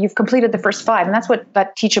there. You've completed the first 5. And that's what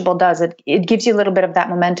that Teachable does. It gives you a little bit of that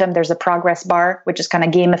momentum. There's a progress bar, which is kind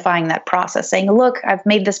of gamifying that process, saying, look, I've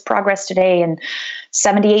made this progress today and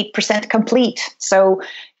 78% complete. So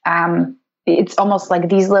it's almost like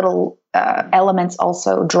these little elements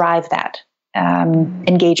also drive that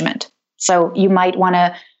engagement. So you might want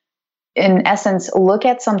to, in essence, look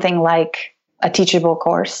at something like a Teachable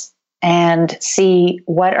course and see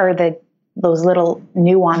what are those little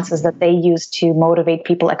nuances that they use to motivate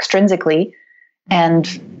people extrinsically,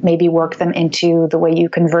 and maybe work them into the way you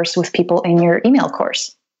converse with people in your email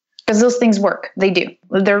course. Because those things work. They do.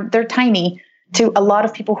 They're tiny. To a lot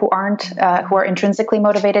of people who are intrinsically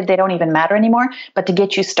motivated, they don't even matter anymore. But to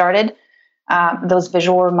get you started, those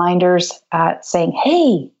visual reminders saying,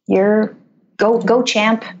 hey, you're go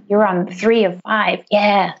champ, you're on 3 of 5.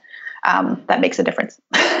 Yeah. That makes a difference.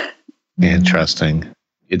 Interesting.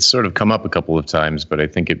 It's sort of come up a couple of times, but I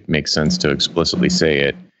think it makes sense to explicitly say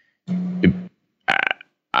it.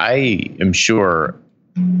 I am sure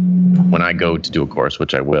when I go to do a course,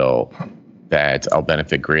 which I will, that I'll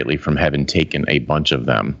benefit greatly from having taken a bunch of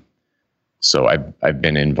them. So I've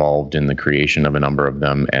been involved in the creation of a number of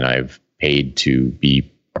them, and I've paid to be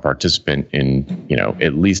a participant in,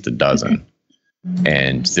 at least a dozen.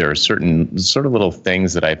 And there are certain sort of little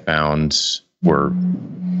things that I found were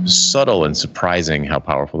subtle and surprising how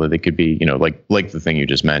powerful that they could be. Like the thing you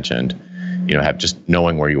just mentioned, have just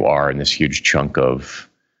knowing where you are in this huge chunk of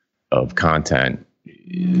content.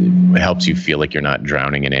 It helps you feel like you're not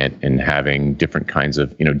drowning in it, and having different kinds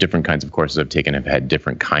of courses I've taken have had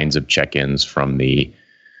different kinds of check-ins from the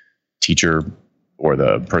teacher or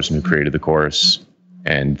the person who created the course.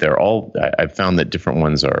 And I've found that different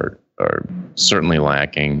ones are certainly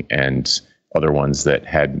lacking, and other ones that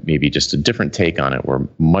had maybe just a different take on it were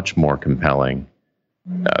much more compelling.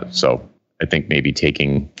 So I think maybe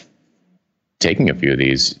taking a few of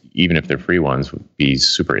these, even if they're free ones, would be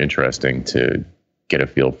super interesting to get a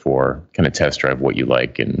feel for, kind of test drive what you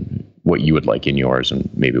like and what you would like in yours, and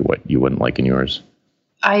maybe what you wouldn't like in yours.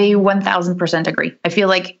 I 1000% agree. I feel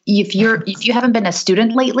like if you haven't been a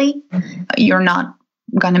student lately, you're not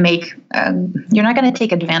going to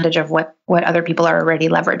take advantage of what other people are already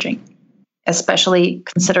leveraging, especially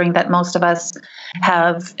considering that most of us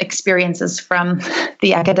have experiences from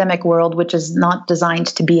the academic world, which is not designed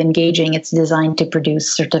to be engaging. It's designed to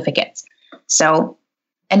produce certificates. So,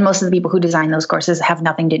 and most of the people who design those courses have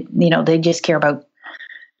nothing to, they just care about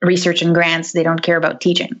research and grants. They don't care about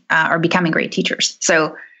teaching or becoming great teachers.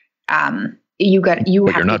 So, but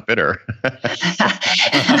you're not bitter. By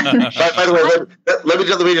the way, let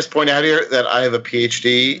me just point out here that I have a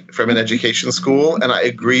PhD from an education school, and I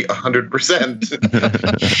agree 100%.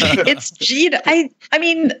 It's Gene.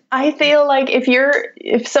 I feel like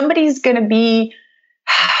if somebody's going to be,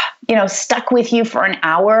 stuck with you for an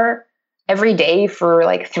hour every day for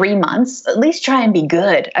like 3 months, at least try and be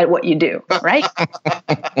good at what you do, right?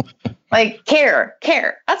 Like care.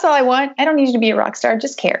 That's all I want. I don't need you to be a rock star.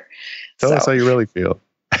 Just care. Tell us how you really feel.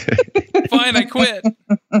 Fine, I quit.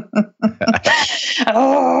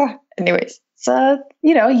 Anyways, so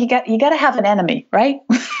you got to have an enemy, right?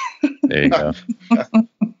 There you go.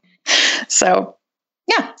 So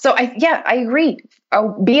I agree.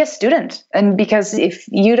 Be a student, and because if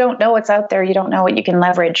you don't know what's out there, you don't know what you can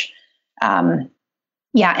leverage. And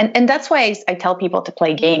that's why I tell people to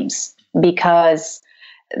play games, because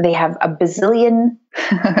they have a bazillion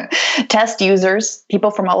test users,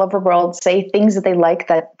 people from all over the world say things that they like,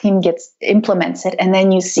 that team implements it. And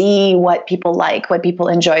then you see what people like, what people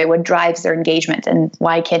enjoy, what drives their engagement. And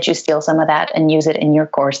why can't you steal some of that and use it in your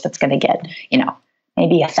course that's going to get,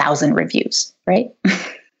 maybe 1,000 reviews, right?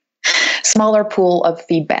 Smaller pool of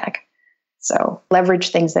feedback. So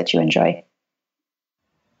leverage things that you enjoy.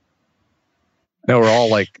 No, we're all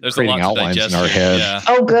like There's creating outlines in our head. Yeah.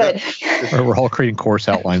 Oh, good. We're all creating course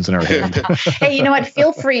outlines in our head. Hey, you know what?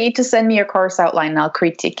 Feel free to send me your course outline and I'll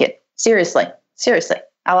critique it. Seriously.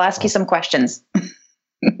 I'll ask you some questions.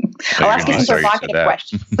 I'll ask you some provocative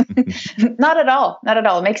questions. Not at all.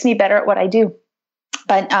 It makes me better at what I do.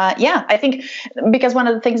 But I think because one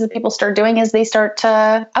of the things that people start doing is they start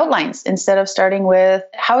outlines instead of starting with,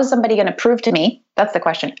 how is somebody going to prove to me? That's the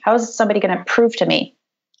question. How is somebody going to prove to me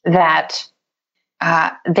that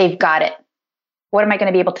they've got it? What am I going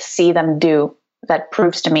to be able to see them do that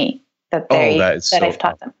proves to me that I've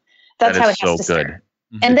taught them? That's how it has to start.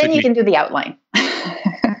 Mm-hmm. And then you can do the outline.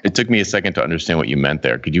 It took me a second to understand what you meant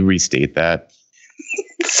there. Could you restate that?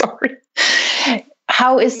 Sorry.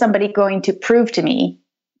 How is somebody going to prove to me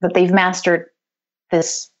that they've mastered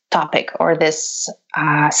this topic or this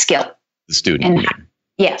skill? The student.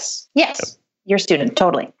 Yes. Yep. Your student,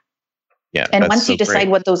 totally. Yeah. And once you decide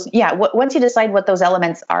what those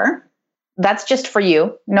elements are, that's just for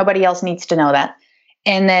you. Nobody else needs to know that.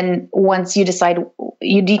 And then once you decide,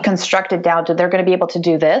 you deconstruct it down to, they're going to be able to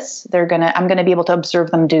do this. I'm going to be able to observe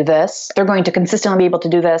them do this. They're going to consistently be able to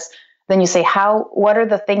do this. Then you say, what are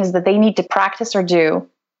the things that they need to practice or do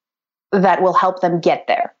that will help them get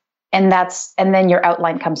there? And then your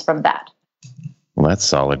outline comes from that. Well, that's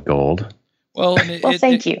solid gold. Well,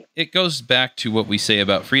 thank you. It goes back to what we say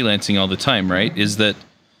about freelancing all the time, right? Is that,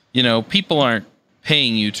 people aren't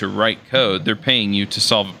paying you to write code. They're paying you to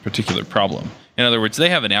solve a particular problem. In other words, they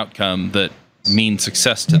have an outcome that means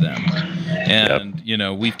success to them. And,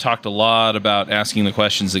 we've talked a lot about asking the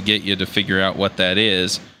questions that get you to figure out what that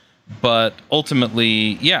is. But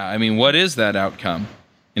ultimately, what is that outcome?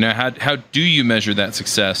 How do you measure that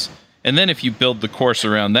success? And then if you build the course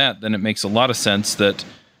around that, then it makes a lot of sense that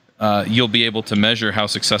you'll be able to measure how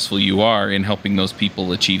successful you are in helping those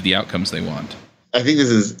people achieve the outcomes they want. I think this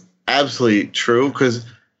is absolutely true, because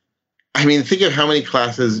I mean, think of how many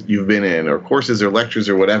classes you've been in, or courses, or lectures,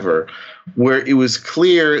 or whatever, where it was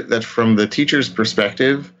clear that from the teacher's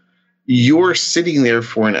perspective, you're sitting there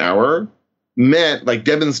for an hour meant like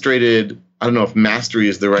demonstrated. I don't know if mastery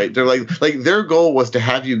is the right. They're like their goal was to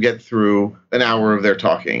have you get through an hour of their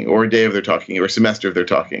talking, or a day of their talking, or a semester of their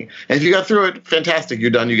talking. And if you got through it, fantastic,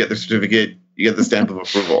 you're done. You get the certificate, you get the stamp of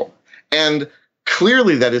approval. And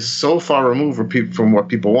clearly, that is so far removed from what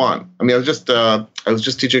people want. I mean, I was just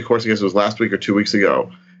teaching a course. I guess it was last week or 2 weeks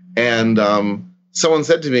ago, and someone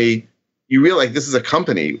said to me, "You realize this is a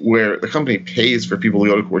company where the company pays for people to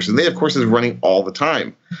go to courses. And they have courses running all the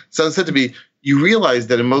time." Someone said to me, "You realize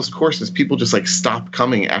that in most courses, people just like stop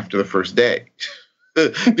coming after the first day."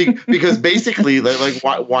 Because basically, like,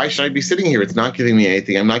 why should I be sitting here? It's not giving me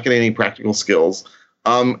anything. I'm not getting any practical skills,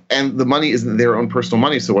 and the money isn't their own personal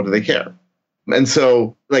money. So what do they care? And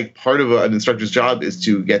so, like, part of an instructor's job is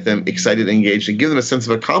to get them excited, engaged, and give them a sense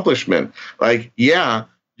of accomplishment. Like, yeah,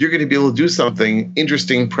 you're going to be able to do something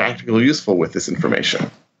interesting, practical, useful with this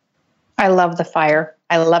information. I love the fire.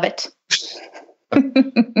 I love it.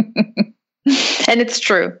 And it's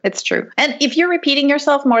true. It's true. And if you're repeating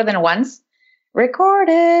yourself more than once, record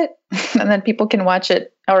it. And then people can watch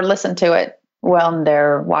it or listen to it while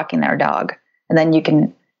they're walking their dog. And then you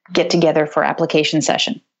can get together for application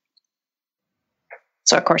session.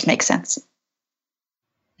 So, of course, makes sense.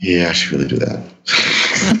 Yeah, I should really do that.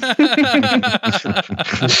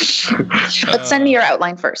 But send me your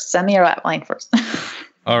outline first.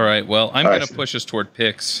 All right. Well, I'm going to push us toward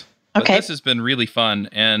picks. But Okay. This has been really fun.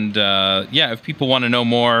 And if people want to know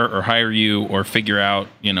more or hire you or figure out,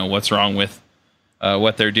 what's wrong with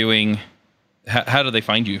what they're doing, how do they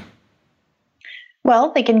find you?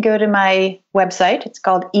 Well, they can go to my website. It's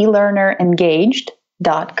called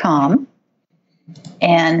elearnerengaged.com.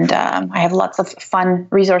 And I have lots of fun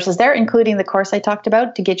resources there, including the course I talked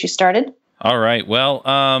about to get you started. All right. Well,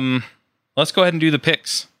 let's go ahead and do the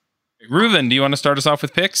picks. Reuven, do you want to start us off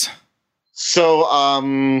with picks? So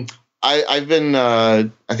I've been, I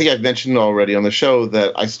think I've mentioned already on the show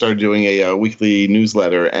that I started doing a weekly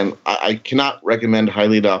newsletter, and I cannot recommend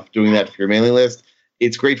highly enough doing that for your mailing list.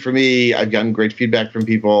 It's great for me. I've gotten great feedback from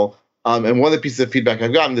people. And one of the pieces of feedback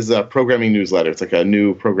I've gotten is a programming newsletter. It's like a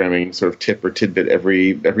new programming sort of tip or tidbit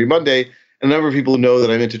every Monday. And a number of people who know that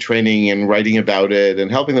I'm into training and writing about it and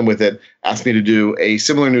helping them with it asked me to do a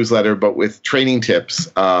similar newsletter, but with training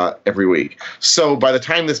tips every week. So by the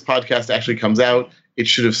time this podcast actually comes out, it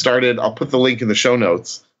should have started. I'll put the link in the show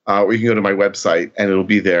notes, or you can go to my website, and it'll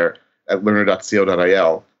be there at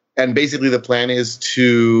learner.co.il. And basically the plan is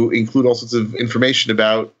to include all sorts of information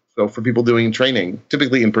about, for people doing training,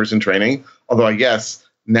 typically in-person training, although I guess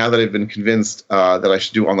now that I've been convinced that I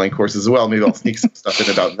should do online courses as well, maybe I'll sneak some stuff in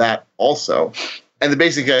about that also. And the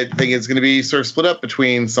basic thing is going to be sort of split up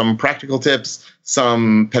between some practical tips,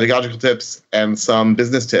 some pedagogical tips, and some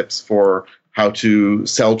business tips for how to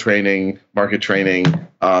sell training, market training,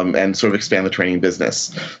 and sort of expand the training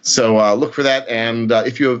business. So look for that. And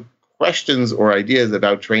if you have questions or ideas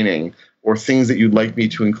about training or things that you'd like me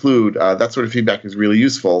to include, that sort of feedback is really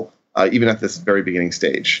useful, even at this very beginning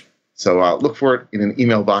stage. So look for it in an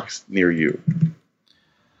email box near you.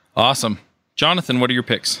 Awesome. Jonathan, what are your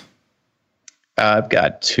picks? I've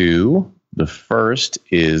got two. The first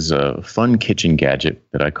is a fun kitchen gadget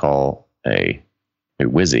that I call a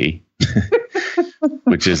Whizzy,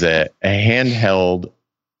 which is a handheld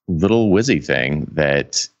little Whizzy thing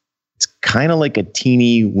that it's kind of like a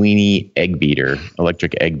teeny weeny egg beater,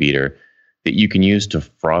 electric egg beater that you can use to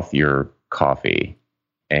froth your coffee.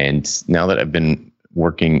 And now that I've been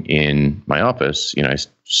working in my office, I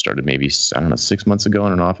started maybe, 6 months ago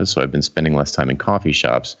in an office. So I've been spending less time in coffee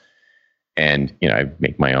shops. And, I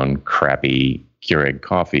make my own crappy Keurig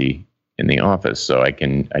coffee in the office. So I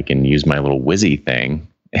can use my little Whizzy thing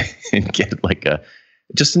and get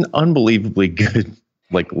just an unbelievably good,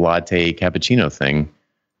 latte cappuccino thing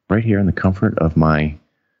right here in the comfort of my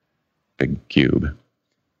big cube.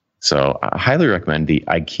 So I highly recommend the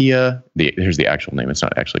IKEA, here's the actual name. It's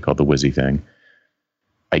not actually called the Whizzy thing.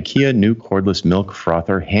 IKEA new cordless milk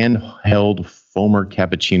frother handheld foamer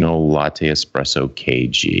cappuccino latte espresso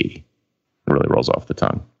KG. It really rolls off the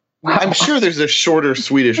tongue. I'm sure there's a shorter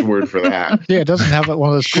Swedish word for that. Yeah, it doesn't have one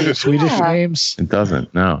of those cool Swedish names. It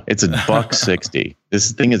doesn't. No, it's $1.60.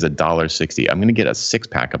 This thing is $1.60. I'm going to get a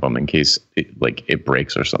 6-pack of them in case it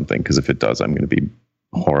breaks or something. Because if it does, I'm going to be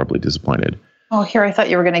horribly disappointed. Oh, here I thought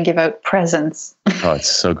you were going to give out presents. Oh, it's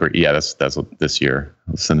so great. Yeah, that's what this year.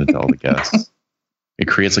 I'll send it to all the guests. It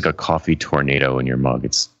creates a coffee tornado in your mug.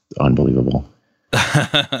 It's unbelievable.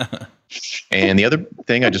 And the other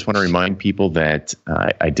thing, I just want to remind people that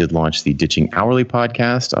I did launch the Ditching Hourly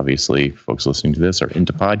podcast. Obviously, folks listening to this are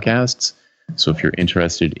into podcasts. So if you're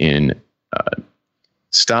interested in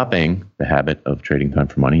stopping the habit of trading time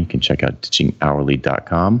for money, you can check out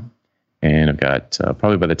ditchinghourly.com. And I've got,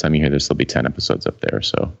 probably by the time you hear this, there'll be 10 episodes up there.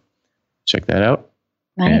 So check that out.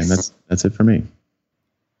 Nice. And that's it for me.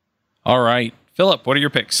 All right. Philip, what are your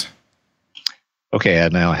picks? Okay,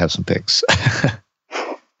 now I have some picks.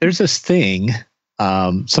 There's this thing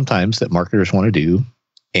sometimes that marketers want to do,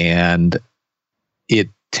 and it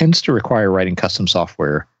tends to require writing custom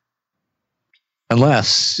software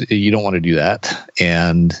unless you don't want to do that.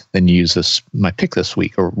 And then you use my pick this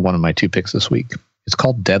week, or one of my 2 picks this week. It's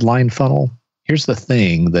called Deadline Funnel. Here's the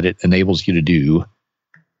thing that it enables you to do.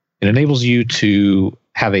 It enables you to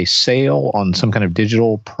have a sale on some kind of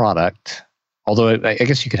digital product. Although I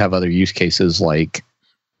guess you could have other use cases, like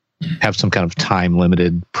have some kind of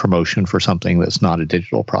time-limited promotion for something that's not a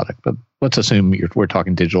digital product. But let's assume we're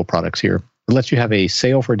talking digital products here. It lets you have a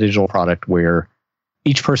sale for a digital product where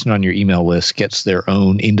each person on your email list gets their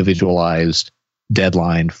own individualized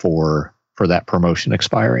deadline for that promotion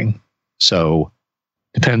expiring. So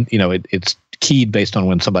it's keyed based on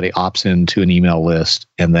when somebody opts into an email list,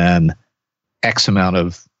 and then X amount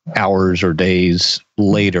of hours or days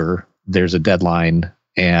later, there's a deadline,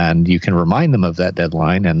 and you can remind them of that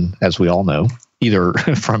deadline. And as we all know, either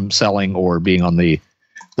from selling or being on the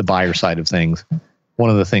buyer side of things, one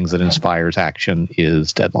of the things that inspires action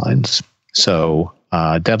is deadlines. So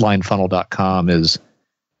deadlinefunnel.com is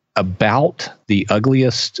about the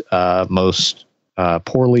ugliest, most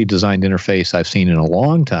poorly designed interface I've seen in a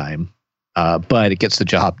long time, but it gets the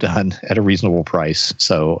job done at a reasonable price.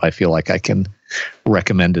 So I feel like I can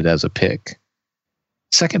recommend it as a pick.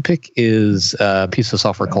 Second pick is a piece of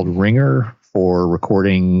software called Ringer for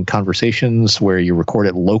recording conversations, where you record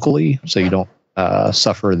it locally, so you don't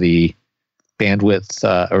suffer the bandwidth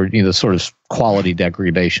or the sort of quality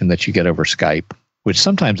degradation that you get over Skype, which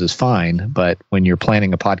sometimes is fine. But when you're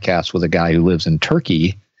planning a podcast with a guy who lives in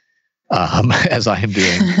Turkey, as I am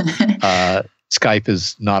doing, Skype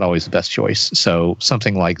is not always the best choice. So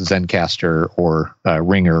something like Zencaster or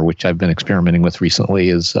Ringer, which I've been experimenting with recently,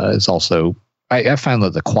 is also. I found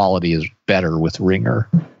that the quality is better with Ringer.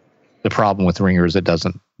 The problem with Ringer is it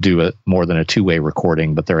doesn't do more than a 2-way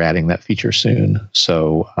recording, but they're adding that feature soon.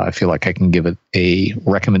 So I feel like I can give it a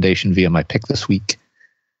recommendation via my pick this week,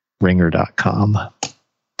 Ringer.com.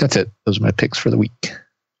 That's it. Those are my picks for the week.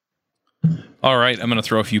 All right. I'm going to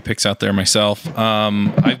throw a few picks out there myself.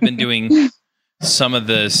 I've been doing some of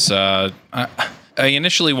this. I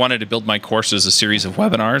initially wanted to build my course as a series of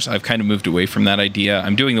webinars. I've kind of moved away from that idea.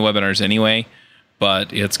 I'm doing the webinars anyway,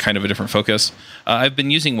 but it's kind of a different focus. I've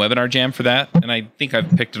been using Webinar Jam for that, and I think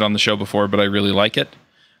I've picked it on the show before, but I really like it.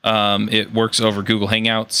 It works over Google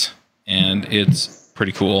Hangouts, and it's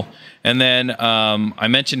pretty cool. And then I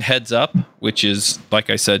mentioned Heads Up, which is,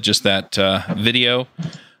 like I said, just that video.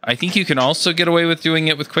 I think you can also get away with doing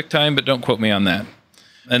it with QuickTime, but don't quote me on that.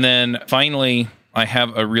 And then finally, I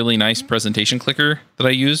have a really nice presentation clicker that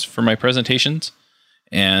I use for my presentations,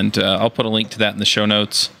 and I'll put a link to that in the show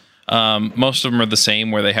notes. Most of them are the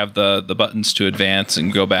same, where they have the buttons to advance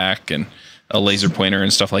and go back and a laser pointer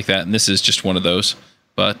and stuff like that. And this is just one of those.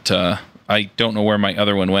 But I don't know where my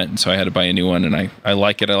other one went, and so I had to buy a new one. And I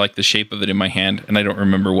like it. I like the shape of it in my hand, and I don't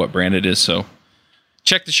remember what brand it is. So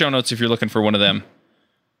check the show notes if you're looking for one of them.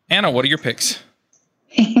 Anna, what are your picks?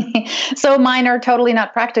 So mine are totally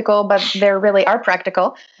not practical, but they really are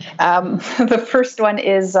practical. The first one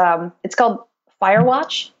is it's called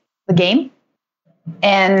Firewatch, the game.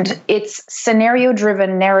 And it's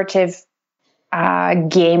scenario-driven narrative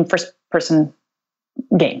game, first-person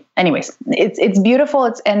game. Anyways, it's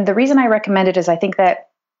beautiful. And the reason I recommend it is I think that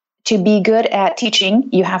to be good at teaching,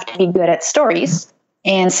 you have to be good at stories.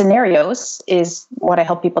 And scenarios is what I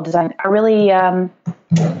help people design. Are really,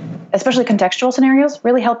 especially contextual scenarios,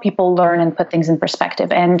 really help people learn and put things in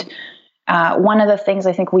perspective. And one of the things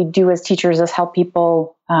I think we do as teachers is help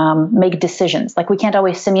people make decisions. Like, we can't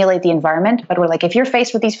always simulate the environment, but we're like, if you're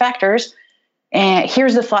faced with these factors,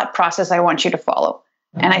 here's the thought process I want you to follow.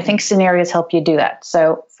 And I think scenarios help you do that.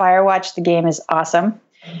 So Firewatch, the game, is awesome.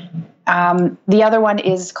 The other one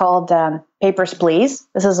is called Papers, Please.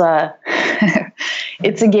 This is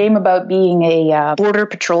it's a game about being a border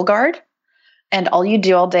patrol guard. And all you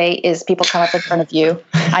do all day is people come up in front of you.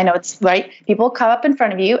 I know it's right. People come up in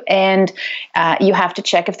front of you, and you have to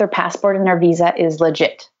check if their passport and their visa is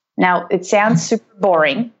legit. Now, it sounds super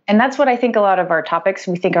boring. And that's what I think a lot of our topics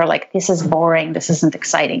we think are like, this is boring, this isn't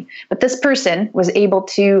exciting. But this person was able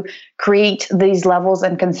to create these levels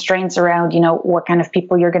and constraints around, what kind of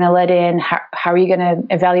people you're going to let in, how are you going to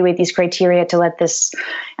evaluate these criteria to let this,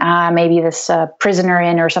 maybe this prisoner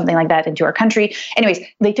in or something like that into our country. Anyways,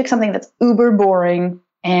 they took something that's uber boring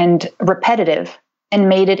and repetitive and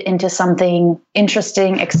made it into something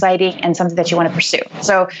interesting, exciting, and something that you want to pursue.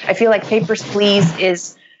 So I feel like Papers, Please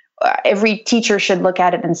is every teacher should look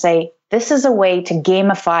at it and say, this is a way to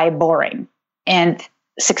gamify boring and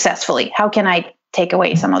successfully. How can I take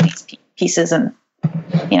away some of these pieces and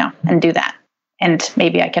do that? And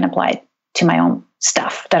maybe I can apply it to my own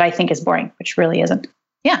stuff that I think is boring, which really isn't.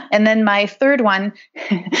 Yeah. And then my third one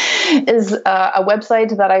is a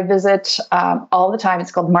website that I visit all the time.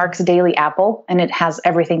 It's called Mark's Daily Apple, and it has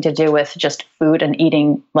everything to do with just food and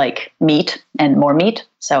eating like meat and more meat.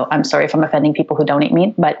 So I'm sorry if I'm offending people who don't eat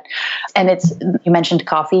meat, and you mentioned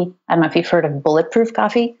coffee. I don't know if you've heard of bulletproof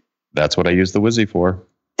coffee. That's what I use the Wizzy for.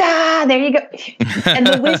 There you go. And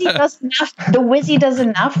the Wizzy does enough. The Wizzy does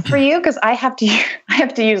enough for you because I have to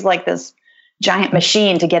use like this giant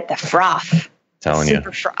machine to get the froth. Telling Super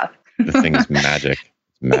you, froth. The thing is magic.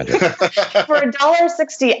 It's magic. For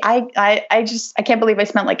 $1.60, I can't believe I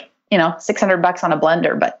spent like $600 on a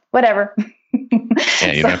blender, but whatever.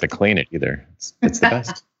 Yeah, you don't have to clean it either. It's the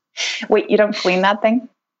best. Wait, you don't clean that thing?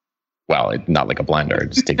 Well, not like a blender.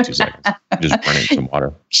 It just takes 2 seconds. You just burn it in some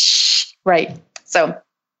water. Right. So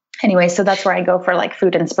anyway, so that's where I go for like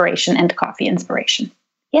food inspiration and coffee inspiration.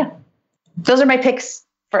 Yeah, those are my picks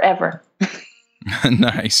forever.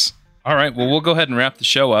 Nice. All right, well, we'll go ahead and wrap the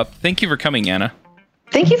show up. Thank you for coming, Anna.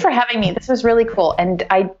 Thank you for having me. This was really cool. And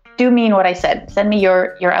I do mean what I said. Send me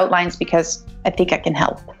your outlines because I think I can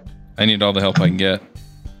help. I need all the help I can get.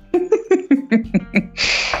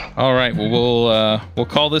 All right, well, we'll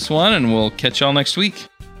call this one, and we'll catch y'all next week.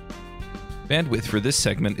 Bandwidth for this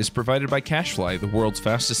segment is provided by CacheFly, the world's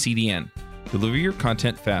fastest CDN. Deliver your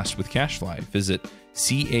content fast with CacheFly. Visit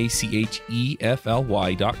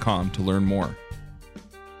CACHEFLY.com to learn more.